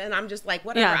needs are different, and I'm just like,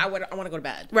 whatever, I want to go to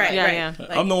bed. Right.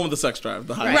 Like, I'm the one with the sex drive,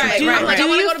 the high sex drive. Do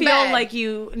you go to feel bed. like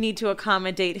you need to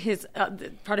accommodate his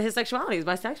part of his sexuality, his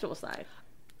bisexual side?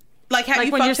 Like, have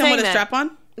you when fucked him with a strap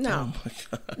on? No.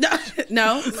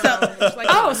 No.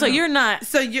 So you're not.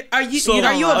 So are you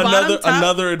a bottom top?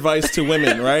 Another advice to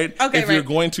women, right? Okay, if you're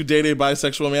going to date a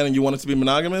bisexual man and you want it to be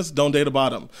monogamous, don't date a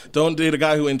bottom. Don't date a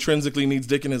guy who intrinsically needs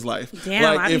dick in his life. Damn,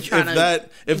 like I be if trying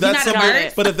that's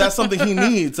something, but if that's something he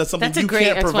needs, that's something you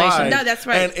can't provide. No, that's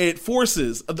right. And it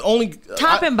forces the only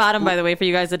top and bottom. By the way, for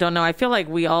you guys that don't know, I feel like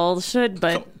we all should,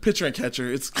 but pitcher and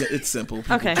catcher, it's simple.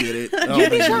 People okay, get it.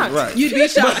 You'd be shocked. Right. You'd be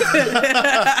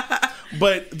shocked.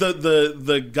 But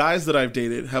the guys that I've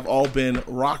dated have all been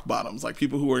rock bottoms, like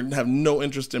people who have no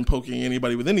interest in poking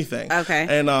anybody with anything. Okay.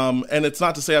 And it's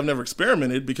not to say I've never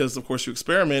experimented, because of course you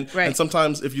experiment, right. And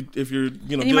sometimes if you're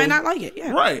and you might not like it,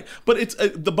 yeah. Right. But it's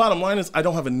the bottom line is I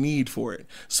don't have a need for it.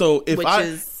 So if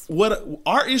what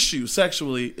our issue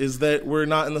sexually is that we're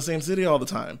not in the same city all the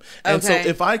time. And so Okay.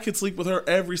 if I could sleep with her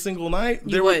every single night,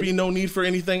 there would would. be no need for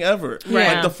anything ever.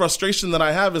 Right. Like the frustration that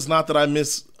I have is not that I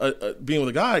miss being with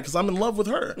a guy, because I'm in love with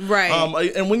her. Right.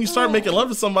 And when you start making love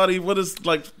to somebody, what is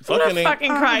like I'm fucking gonna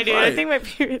fucking cry, dude. I right. think my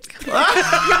period's coming.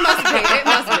 It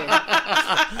must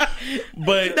be.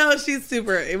 But No, she's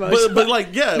super emotional. but like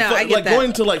yeah, No, but, I get like that.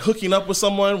 going to like hooking up with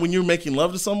someone when you're making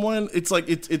love to someone, it's like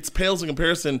it's pales in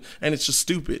comparison, and it's just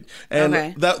stupid. And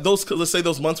Okay. let's say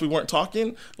those months we weren't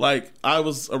talking, like I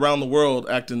was around the world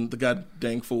acting the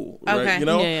goddamn fool, right? Okay. You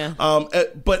know. Yeah,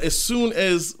 But as soon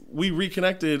as we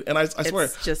reconnected, and I swear,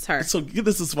 just her. So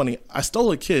this is funny. I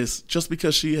stole a kiss just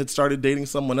because she had started dating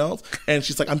someone else, and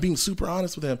she's like, I'm being super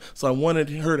honest with him, so I wanted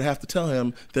her to have to tell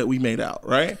him that we made out,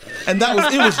 right? And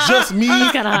it was just me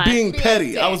kinda hot. being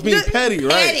petty. I was being petty,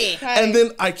 right? Petty. And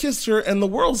then I kissed her, and the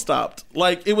world stopped.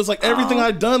 Like it was like everything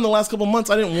I'd done the last couple months,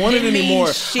 I didn't want it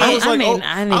anymore. shit. I was like,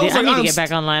 I need to get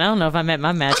back online. I don't know if I met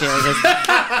my match here.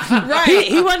 right.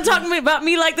 He wasn't talking about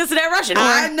me like this at that Russian war.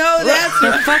 I know that's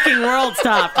The fucking world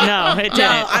stopped. No, it didn't.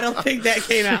 no, I don't think that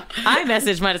came out.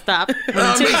 iMessage might have stopped when the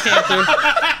titties came through,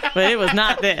 but it was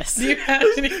not this. Do you have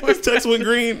any more? This text went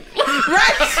green.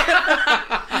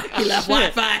 Right. He left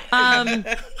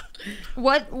Wi-Fi.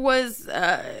 What was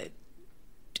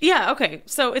yeah, okay.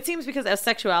 So it seems because as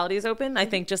sexuality is open, I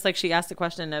think just like she asked the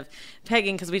question of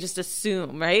pegging, because we just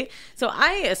assume, right? So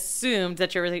I assumed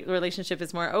that your relationship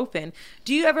is more open.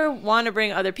 Do you ever want to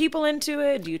bring other people into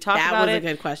it? Do you talk That about was it? a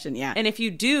good question. Yeah. And if you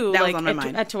do, That was like on my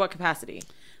mind. to what capacity?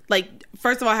 Like,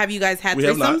 first of all, have you guys had We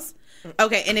have not. threesomes?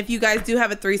 Okay, and if you guys do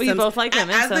have a threesome, you both like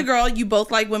women, as so- the girl, you both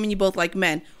like women, you both like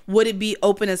men. Would it be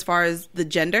open as far as the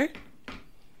gender?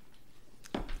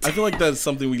 I feel like that's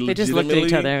something we They just looked at each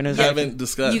legitimately other and it was like- haven't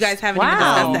discussed. You guys haven't even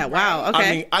Wow. discussed that. Wow. Okay.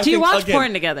 I mean, I Do you think, watch again,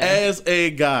 porn together? As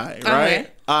a guy, right?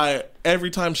 Okay.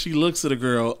 Every time she looks at a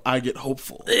girl, I get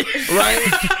hopeful,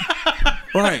 right?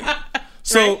 Right.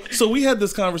 So we had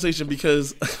this conversation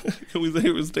because we're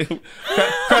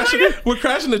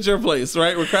crashing at your place,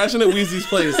 right? We're crashing at Weezy's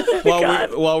place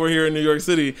while we're here in New York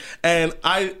City, and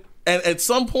at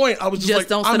some point, I was just like,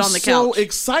 don't sit I'm on the so couch.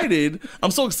 excited.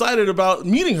 I'm so excited about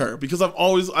meeting her because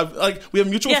we have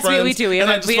mutual Yes, friends. we do. We have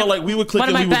and a- I just we felt have- like we would click one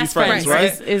of and we my would be best friends,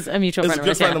 friends right? is a mutual It's friend a of good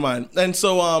ours, friend yeah. of mine. And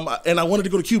so, and I wanted to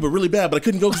go to Cuba really bad, but I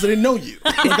couldn't go because I didn't know you.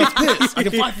 Like, I was pissed. I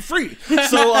can fly for free.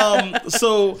 So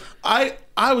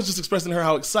I was just expressing to her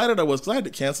how excited I was because I had to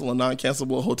cancel a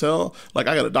non-cancelable hotel. Like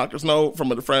I got a doctor's note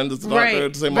from a friend that's a doctor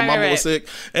Right. to say my Right, mama right. was sick.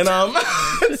 And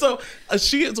and so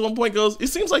she at one point goes, "It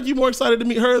seems like you're more excited to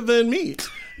meet her than me."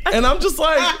 And I'm just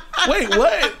like, wait,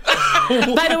 what?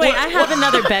 By the way, I have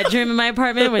another bedroom in my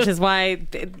apartment, which is why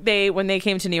when they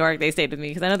came to New York, they stayed with me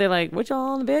because I know they're like, "What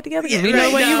y'all in bed together?" 'Cause we know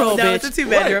what you roll, no, bitch. it's a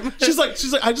 2-bedroom. Right. She's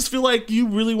like, I just feel like you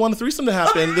really want a threesome to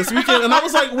happen this weekend. And I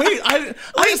was like, wait, I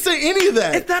didn't say any of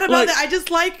that. It's not about Like, that. I just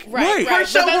like Right. her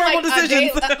show But then, horrible like,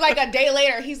 decisions. like a day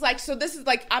later, he's like, "So this is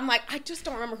like," I'm like, "I just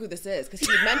don't remember who this is," because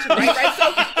he mentioned right.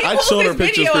 So he I pulled showed her this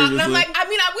pictures video out, and I'm previously. like, I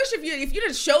mean, I wish if you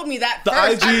just showed me that The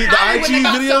first, IG I wouldn't have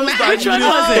got so videos. mad. The IG Which one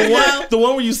videos, was it? the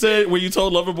one where you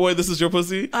told Loverboy this is your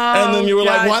pussy, and then you were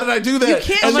like, gosh. why did I do that? You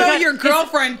can't And show then- your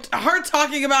girlfriend her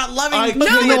talking about loving. I No, can, but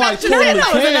no, I that's just totally it. was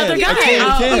can. another I guy. totally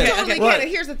Oh, can. okay, I totally Right. get it.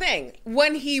 Here's the thing.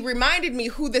 When he reminded me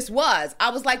who this was, I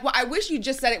was like, well, I wish you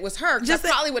just said it was her. Because Just I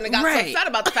probably wouldn't have got right. so upset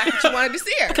about the fact that you wanted to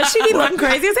see her. Because she be looking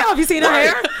crazy as hell. Have you seen her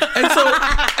hair?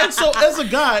 And so as a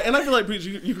guy, and I feel like Preach,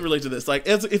 you can relate to this. Like,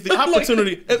 if the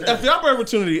opportunity, if the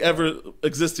opportunity ever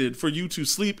existed for you to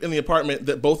sleep in the apartment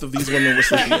that both of these women were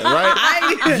sleeping in,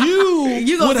 right?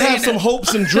 You gonna would say have that. some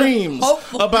hopes and dreams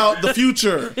Hopeful. about the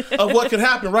future of what could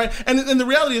happen, right? And the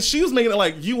reality is, she was making it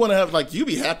like you want to have, like, you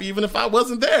be happy even if I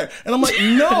wasn't there. And I'm like,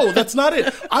 no, that's not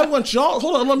it. I want y'all.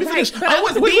 Hold on, let me finish. But I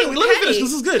was Wait, being let me finish. petty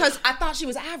This is good. because I thought she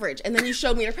was average, and then you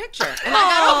showed me her picture, and I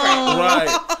got over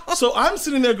it. Right. So I'm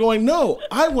sitting there going, no,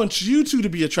 I want you two to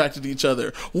be attracted to each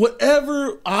other.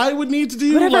 Whatever I would need to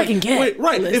do. Whatever I like, can get. Wait,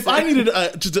 right. If I needed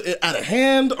just add a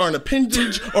hand or an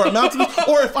appendage or a mouth,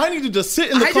 or if I needed to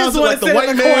sit in the I just closet wanna like the sit in white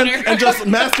the man corner. and just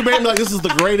masturbate and be like, this is the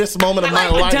greatest moment of my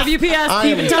life. WPS, I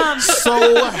Steve and am Tom.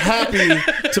 so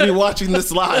happy to be watching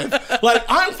this live. Like,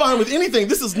 I'm fine with anything.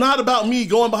 This is not about me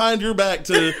going behind your back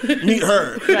to meet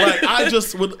her. Like, I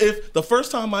just would, if the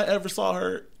first time I ever saw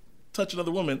her touch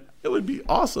another woman, it would be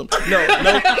awesome. No.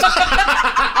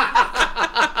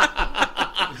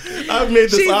 I've made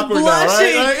this She's awkward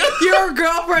blushing. now, right? Like- Your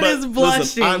girlfriend But is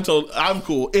blushing. listen, I'm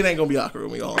cool. It ain't gonna be awkward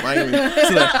when we go home. I ain't gonna be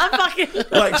sitting there, I'm fucking.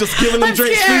 like, just giving them I'm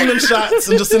drinks, scared. feeding them shots,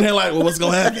 and just sitting here like, well, what's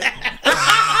gonna happen?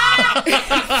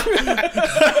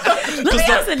 Let me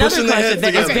ask another pushing their heads question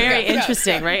that is together. very Yeah.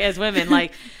 interesting, right? As women,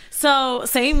 like, So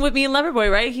same with me and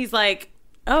Loverboy, right? He's like,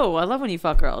 oh, I love when you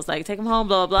fuck girls. Like, take him home,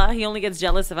 blah, blah, blah. He only gets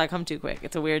jealous if I come too quick.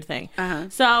 It's a weird thing.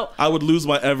 So I would lose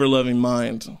my ever loving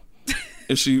mind.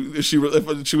 If she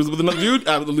was with another dude,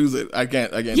 I would lose it. I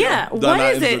can't. yeah, no. what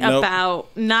is it Nope.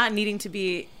 about not needing to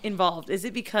be involved? Is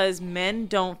it because men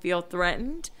don't feel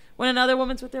threatened when another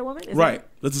woman's with their woman? Is Right.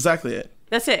 that- That's exactly it.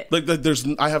 That's it. Like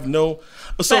I have no.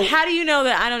 So But how do you know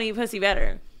that I don't eat pussy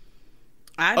better?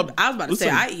 I was about to say listen.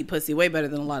 I eat pussy way better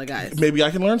than a lot of guys. maybe I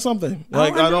can learn something.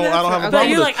 Like I I don't know have a that's problem. But with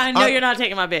you're this. like, I know you're not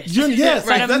taking my bitch. Yes, But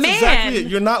like, a that's man- exactly it.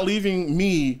 You're not leaving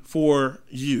me for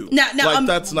you. Now, like,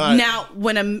 that's not. Now,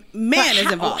 when a man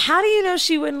is involved, How do you know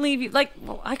she wouldn't leave you? Like,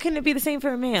 well, I couldn't it be the same for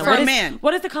a man? For What a is- man.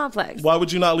 What is the complex? Why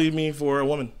would you not leave me for a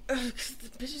woman?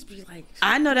 Bitches be like,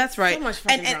 I know that's right. much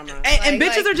and, fucking and, drama. and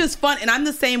Like- bitches are just fun, and I'm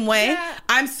the same way. Yeah.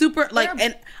 I'm super like, They're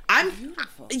and I'm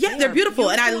beautiful. yeah, They they're are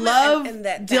beautiful, and I beautiful, love and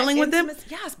that dealing with them. intimacy-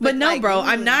 yes, but no, like, bro,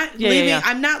 I'm not Yeah, leaving. yeah.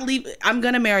 I'm not leaving. I'm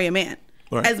gonna marry a man.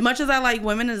 Right. As much as I like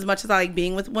women, as much as I like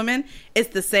being with women, it's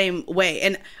the same way.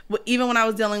 And even when I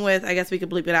was dealing with, I guess we could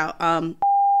bleep it out.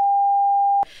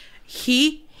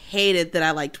 He hated that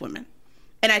I liked women.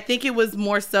 And I think it was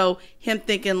more so him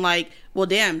thinking like, well,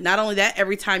 damn, not only that,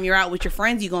 every time you're out with your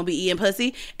friends, you're going to be eating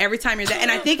pussy. Every time you're that. And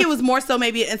I think it was more so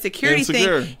maybe an insecurity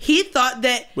Insecure. thing. He thought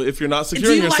that. But if you're not do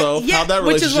securing you like- yourself, how'd that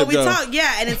which is relationship what we go? talk.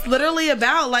 Yeah. And it's literally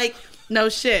about like, no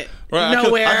shit. Right,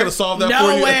 Nowhere. I could have solved that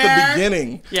for you at the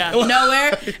beginning. Yeah.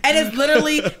 Nowhere. And it's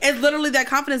literally that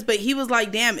confidence. But he was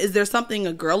like, damn, is there something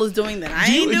a girl is doing that I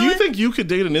Do ain't doing? you think you could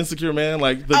date an insecure man?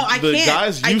 Like the I can't.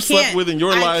 guys I you slept can't. with in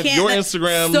your I life, can't. your Like,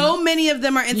 Instagram. So many of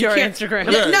them are insecure. Your Instagram.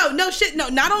 Yeah, Right. no shit. No,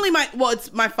 not only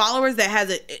it's my followers that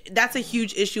has that's a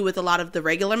huge issue with a lot of the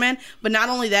regular men. But not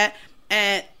only that,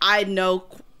 and I know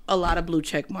a lot of blue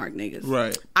check mark niggas.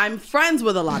 Right. I'm friends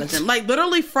with a lot of them, like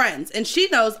literally friends, and she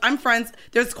knows I'm friends.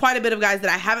 There's quite a bit of guys that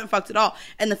I haven't fucked at all,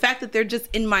 and the fact that they're just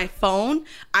in my phone.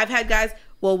 I've had guys.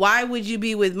 Well, why would you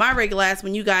be with my regular ass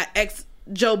when you got ex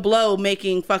Joe Blow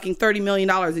making fucking $30 million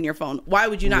in your phone? Why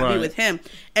would you not be Right. with him?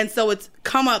 And so it's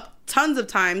come up tons of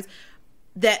times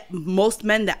that most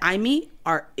men that I meet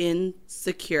are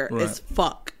insecure Right. as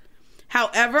fuck.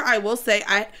 However, I will say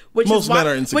which Most is why, men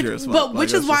are insecure as fuck. Like, which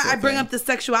is that's why just a I bring thing. up the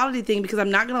sexuality thing, because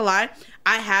I'm not gonna lie,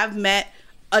 I have met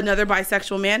another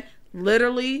bisexual man,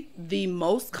 literally the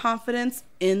most confidence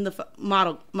in the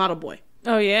model boy,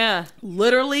 Oh yeah,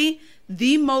 literally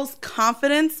the most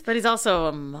confidence. but he's also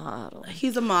a model.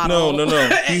 He's a model. No.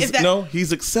 If that-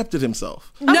 He's accepted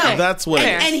himself. No, That's what.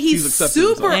 Fair. and he's accepted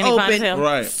super himself. And he finds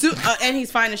open, him. Right. and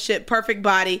he's fine as shit, perfect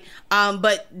body,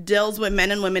 but deals with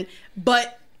men and women,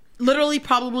 but literally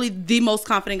probably the most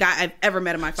confident guy I've ever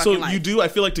met in my fucking So life. you do. I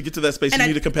feel like to get to that space, And you I-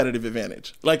 need a competitive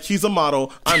advantage. Like he's a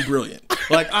model. I'm brilliant.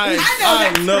 Like I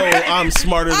that's know right. I'm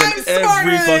smarter than I'm smarter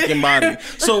every than- fucking body.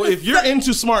 So if you're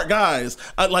into smart guys,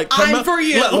 I'm for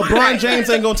you. LeBron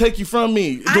James ain't gonna take you from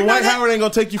me. I know Dwight that- Howard ain't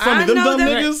gonna take you from I me. Them know dumb that-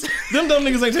 niggas. Them dumb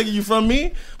niggas ain't taking you from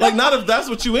me. Like not if that's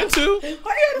what you into. Why you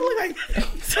gotta look like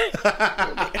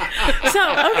that? So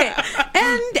okay,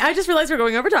 and I just realized we're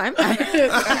going over time.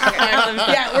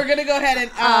 Yeah, we're gonna go ahead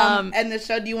and end the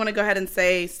show. Do you want to go ahead and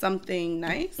say something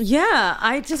nice? Yeah,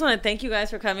 I just want to thank you guys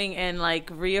for coming and like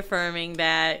reaffirming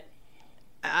that.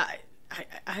 I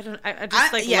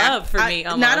just love for me.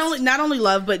 Almost. Not only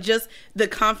love, but just the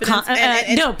confidence.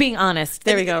 No, being honest.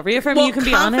 There we go. Reaffirming you can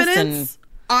be honest and confidence,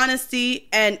 honesty,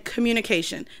 and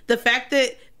communication. The fact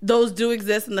that those do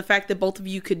exist, and the fact that both of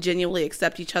you could genuinely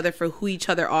accept each other for who each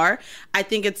other are, I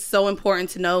think it's so important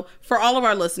to know for all of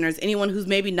our listeners, anyone who's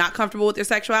maybe not comfortable with their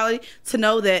sexuality, to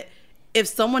know that if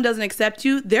someone doesn't accept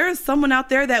you, there is someone out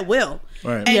there that will.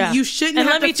 Right. And Yeah. you shouldn't And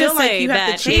have let me to feel just like say you have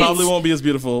that to she change. Probably won't be as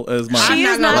beautiful as mine. I'm She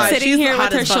not is gonna not lie. sitting She's here hot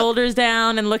with her as fuck. shoulders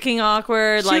down and looking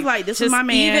awkward. She's like, this is just my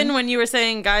man. Even when you were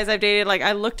saying guys I've dated, like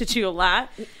I looked at you a lot.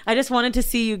 I just wanted to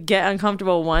see you get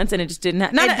uncomfortable once, and it just didn't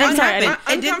happen. It didn't happen.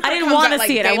 I didn't want to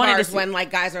see it. I wanted to see when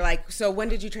like guys are like, so when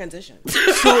did you transition?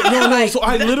 So no. So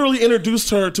I literally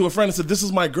introduced her to a friend and said, "This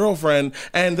is my girlfriend."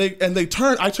 And they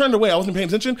turned. I turned away. I wasn't paying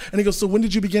attention. And he goes, "So when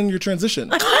did you begin your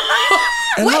transition?"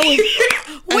 And I was,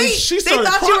 and Wait, she they started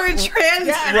thought you were crying. trans.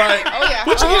 Right. Oh, yeah.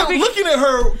 But you looking at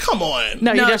her. Come on.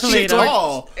 No, you No, definitely She's don't.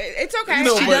 tall. It's okay. You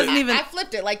know, I, but- doesn't even- I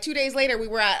flipped it. Like 2 days later, we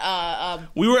were at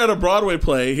We were at a Broadway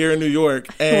play here in New York,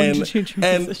 and did you and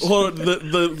transition? hold on,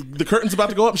 the curtain's about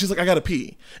to go up. And she's like, "I gotta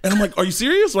pee," and I'm like, "Are you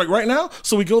serious? Like right now?"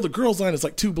 So we go. The girls' line is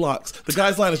like 2 blocks. The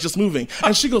guys' line is just moving,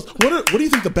 and she goes, "What do you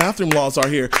think the bathroom laws are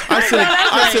here?" I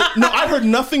said, "No, I heard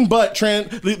nothing but trans."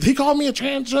 He called me a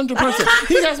transgender person.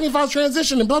 He asked me if I was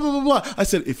transitioning, blah blah blah blah. I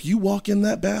said, "If you walk in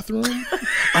that bathroom,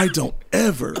 I don't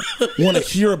ever want to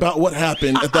hear about what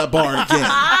happened at that bar again."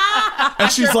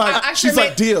 And she's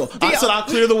like, deal. I said, I'll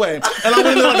clear the way. And I went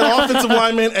in there like an offensive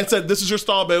lineman and said, this is your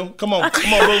stall, boo. Come on,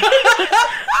 boo.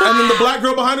 And then the black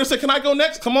girl behind her said, can I go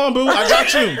next? Come on, boo. I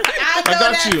got you. I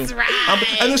got you.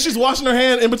 Right. And then she's washing her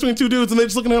hand in between two dudes, and they're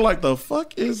just looking at her like, the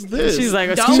fuck is this? She's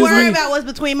like, don't worry about what's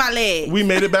between my legs. We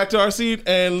made it back to our seat,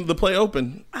 and the play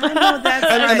opened. I know that's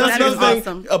right. And that's That is another thing.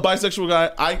 awesome. A bisexual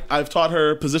guy, I've taught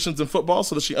her positions in football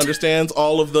so that she understands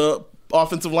all of the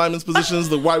offensive linemen's positions,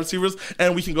 the wide receivers,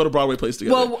 and we can go to Broadway plays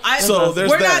together. Well, there's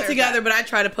we're that. not together, but I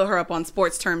try to put her up on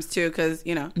sports terms too, because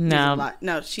there's a lot.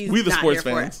 No, she's We the not sports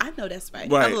here fans. for it. I know that's right.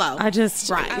 Right. Hello. I just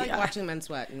right. I like watching men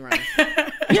sweat and run.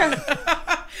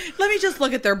 Let me just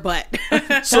look at their butt.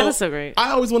 That was so great.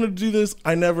 I always wanted to do this.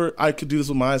 I could do this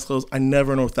with my eyes closed. I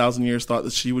never in a 1,000 years thought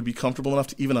that she would be comfortable enough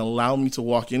to even allow me to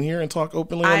walk in here and talk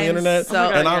openly on the internet.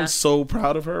 I'm so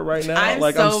proud of her right now. I'm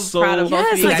so proud of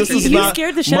both of you Yes, guys. you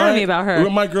scared the shit out of me about her.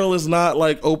 My girl is not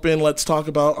like open, let's talk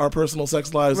about our personal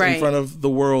sex lives in front of the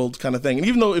world kind of thing. And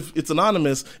even though if it's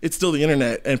anonymous, it's still the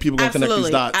internet and people gonna connect these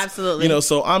dots. Absolutely.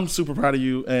 So I'm super proud of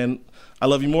you, and I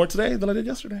love you more today than I did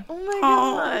yesterday. Oh my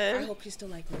God. I hope you still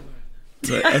like me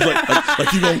more.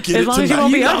 Like you gonna get As it long as tonight. you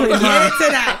won't be ugly. Get it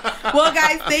tonight. Well,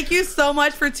 guys, thank you so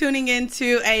much for tuning in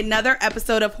to another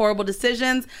episode of Horrible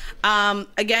Decisions.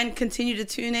 Again, continue to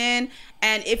tune in.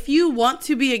 And if you want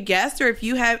to be a guest, or if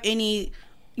you have any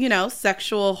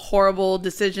sexual horrible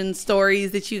decision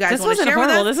stories that you guys want to share with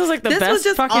us. This was like the best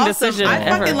fucking awesome. decision I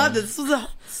ever. fucking love this. This was a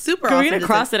super Can awesome we decision.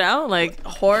 cross it out? Like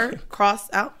Horror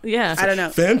cross out? Yeah. I don't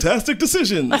know. Fantastic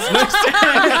decisions. Next.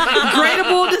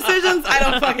 Gradable decisions? I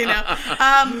don't fucking know.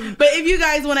 But if you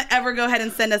guys want to ever go ahead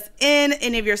and send us in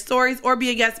any of your stories or be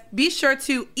a guest, be sure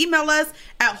to email us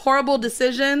at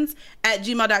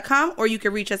horribledecisions@gmail.com, or you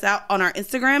can reach us out on our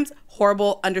Instagrams,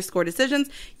 horrible_decisions.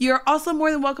 You're also more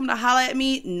than welcome to holla at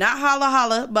me, not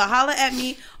holla, but holla at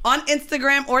me on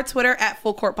Instagram or Twitter at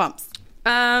Full Court Pumps.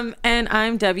 And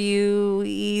I'm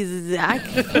W.E. Zach.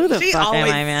 Who the She fuck am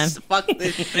always I, man? fuck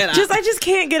this shit up. I just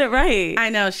can't get it right. I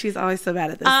know, she's always so bad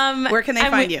at this. Where can they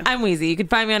I'm find you? I'm Wheezy. You can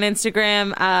find me on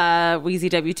Instagram,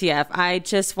 WheezyWTF. I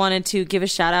just wanted to give a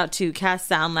shout out to Cast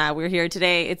Sound Lab. We're here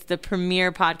today. It's the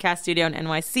premier podcast studio in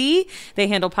NYC. They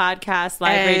handle podcasts,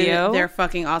 live radio. They're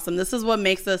fucking awesome. This is what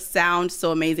makes us sound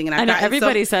so amazing. And I know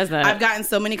everybody says that. I've gotten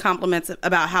so many compliments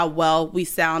about how well we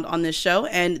sound on this show,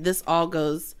 and this all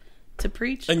goes to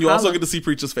Preach. And you also get to see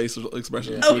Preach's face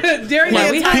expression. Oh, during the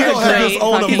we entire He'll have his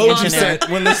own fucking emoji internet. set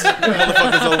when this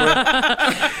motherfucker's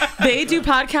over. They do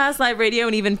podcast, live radio,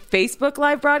 and even Facebook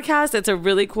live broadcast. It's a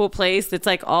really cool place. It's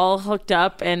like all hooked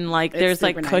up, and like there's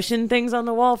like super nice. cushion things on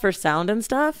the wall for sound and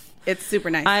stuff. It's super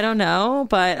nice. I don't know,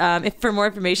 but if for more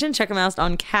information, check them out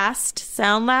on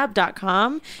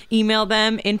castsoundlab.com. Email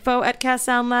them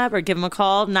info@castsoundlab, or give them a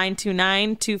call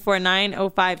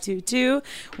 929-249-0522.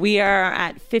 We are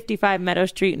at 55 Meadow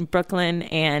Street in Brooklyn,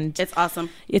 and it's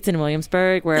awesome. It's in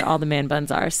Williamsburg, where all the man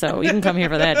buns are. So you can come here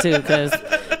for that too, because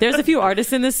there's a few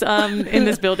artists in this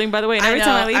building, by the way. And every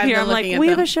time I leave here, I'm like, we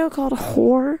have a show called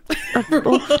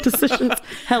Horrible Decisions.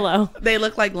 Hello. They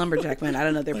look like lumberjack men. I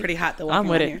don't know. They're pretty hot though. I'm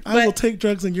with it. I will take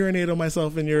drugs and urinate on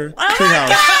myself in your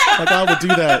treehouse. Like I would do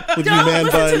that with you, man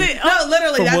bun. No,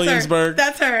 literally, from that's Williamsburg. her.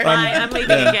 That's her. I'm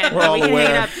leaving again. We're all we can aware.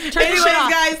 hang it up. Turn the Anyways, shit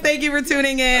off. guys, thank you for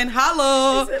tuning in.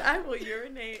 Hello. I will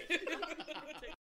urinate.